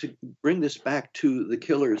 And to bring this back to The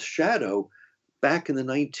Killer's Shadow, back in the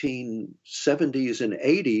 1970s and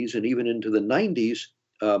 80s, and even into the 90s,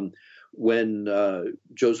 when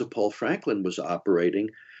Joseph Paul Franklin was operating,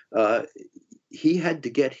 he had to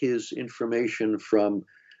get his information from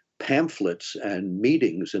pamphlets and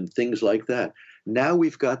meetings and things like that. Now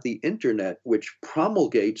we've got the internet, which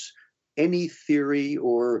promulgates any theory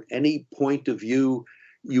or any point of view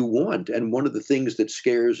you want. And one of the things that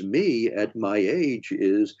scares me at my age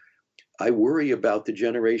is I worry about the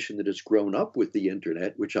generation that has grown up with the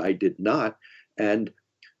internet, which I did not. And,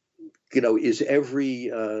 is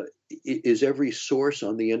every source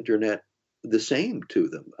on the internet the same to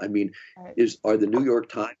them? I mean, Right. are the New York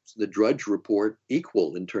Times, the Drudge Report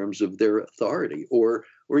equal in terms of their authority, or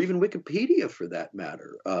even Wikipedia for that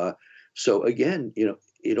matter? So again,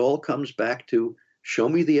 it all comes back to show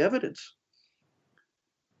me the evidence.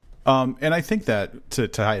 And I think that to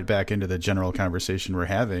tie it back into the general conversation we're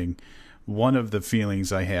having, one of the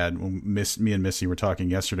feelings I had when me and Missy were talking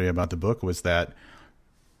yesterday about the book was that,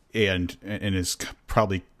 and is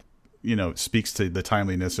probably, speaks to the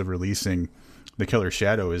timeliness of releasing The Killer's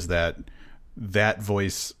Shadow, is that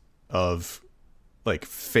voice of like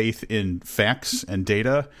faith in facts and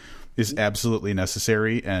data is absolutely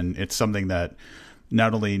necessary. And it's something that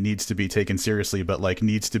not only needs to be taken seriously, but like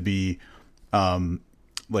needs to be,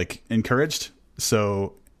 like encouraged.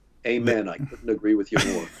 So amen. I couldn't agree with you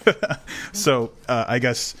more. So I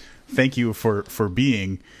guess thank you for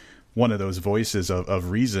being one of those voices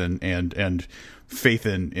of reason and faith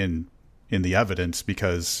in the evidence,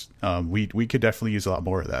 because we could definitely use a lot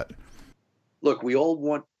more of that. Look, we all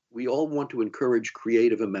want to encourage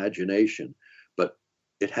creative imagination, but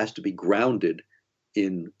it has to be grounded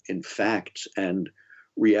in facts and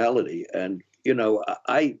reality. And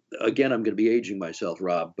I'm going to be aging myself,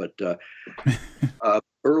 Rob, but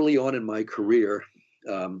early on in my career,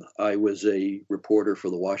 I was a reporter for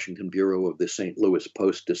the Washington Bureau of the St. Louis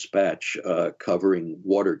Post-Dispatch, covering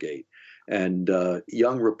Watergate. And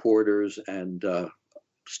young reporters and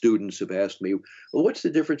students have asked me, well, what's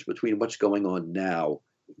the difference between what's going on now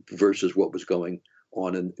versus what was going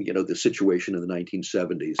on in, the situation in the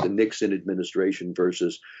 1970s, the Nixon administration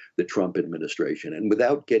versus the Trump administration? And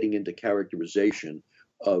without getting into characterization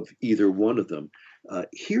of either one of them,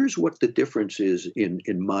 here's what the difference is in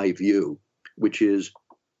my view, which is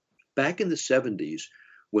back in the 70s,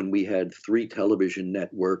 when we had 3 television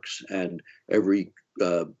networks and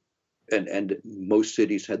and most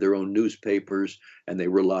cities had their own newspapers, and they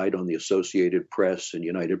relied on the Associated Press and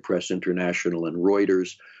United Press International and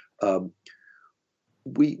Reuters.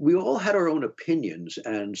 We all had our own opinions,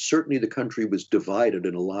 and certainly the country was divided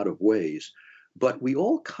in a lot of ways, but we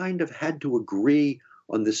all kind of had to agree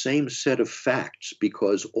on the same set of facts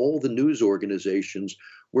because all the news organizations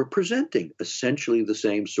were presenting essentially the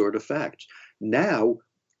same sort of facts. Now,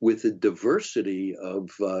 with the diversity of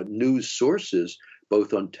news sources,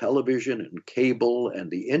 both on television and cable and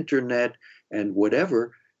the internet and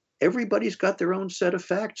whatever, everybody's got their own set of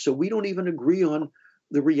facts. So we don't even agree on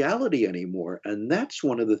the reality anymore. And that's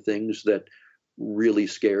one of the things that really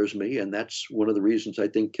scares me. And that's one of the reasons I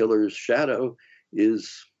think Killer's Shadow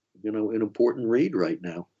is, an important read right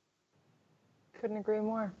now. Couldn't agree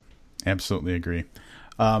more. Absolutely agree.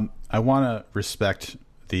 I want to respect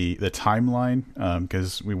the timeline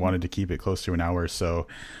because we wanted to keep it close to an hour. So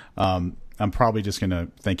I'm probably just going to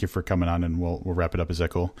thank you for coming on, and we'll wrap it up. Is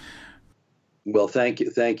that cool? Well, thank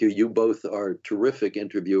you. Thank you. You both are terrific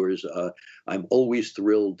interviewers. I'm always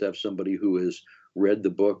thrilled to have somebody who has read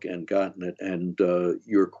the book and gotten it, and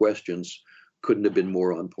your questions couldn't have been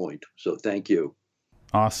more on point. So thank you.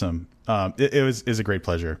 Awesome. It was a great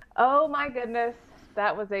pleasure. Oh my goodness.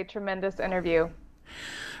 That was a tremendous interview.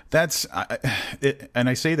 And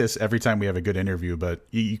I say this every time we have a good interview, but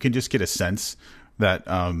you can just get a sense that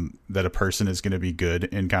that a person is going to be good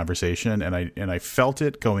in conversation, and I felt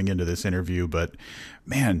it going into this interview. But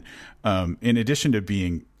man, in addition to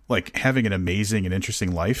being like having an amazing and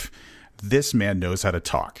interesting life, this man knows how to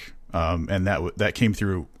talk, and that came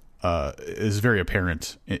through. Is very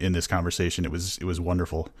apparent in this conversation. It was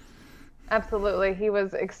wonderful. Absolutely, he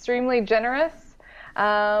was extremely generous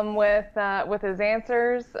with his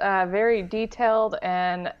answers, very detailed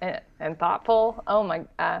and thoughtful. Oh my!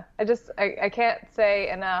 I can't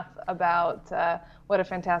say enough about what a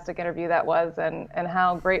fantastic interview that was, and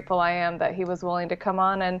how grateful I am that he was willing to come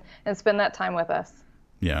on and spend that time with us.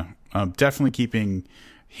 Yeah, definitely keeping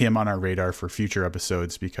him on our radar for future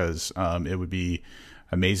episodes, because it would be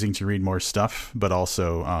amazing to read more stuff, but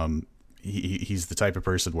also he's the type of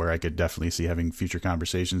person where I could definitely see having future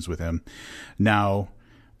conversations with him. Now,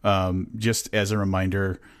 just as a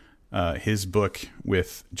reminder, his book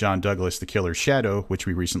with John Douglas, The Killer's Shadow, which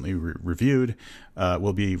we recently reviewed,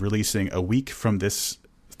 will be releasing a week from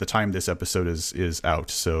the time this episode is out.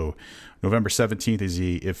 So November 17th is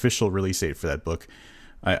the official release date for that book.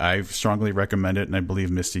 I strongly recommend it, and I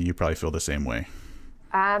believe, Misty, you probably feel the same way.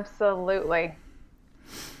 Absolutely.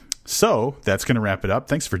 So that's going to wrap it up.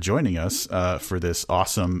 Thanks for joining us for this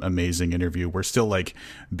awesome, amazing interview. We're still like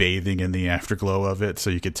bathing in the afterglow of it,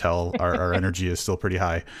 so you could tell our energy is still pretty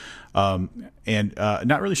high. And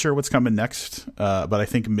not really sure what's coming next, but I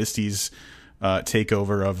think Misty's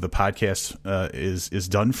takeover of the podcast is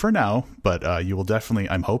done for now. But you will definitely,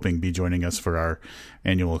 I'm hoping, be joining us for our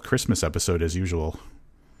annual Christmas episode as usual.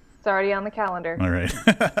 It's already on the calendar. All right.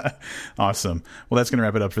 Awesome. Well, that's going to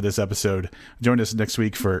wrap it up for this episode. Join us next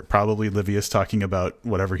week for probably Livius talking about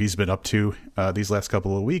whatever he's been up to these last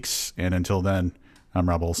couple of weeks. And until then, I'm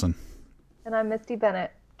Rob Olson. And I'm Misty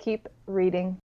Bennett. Keep reading.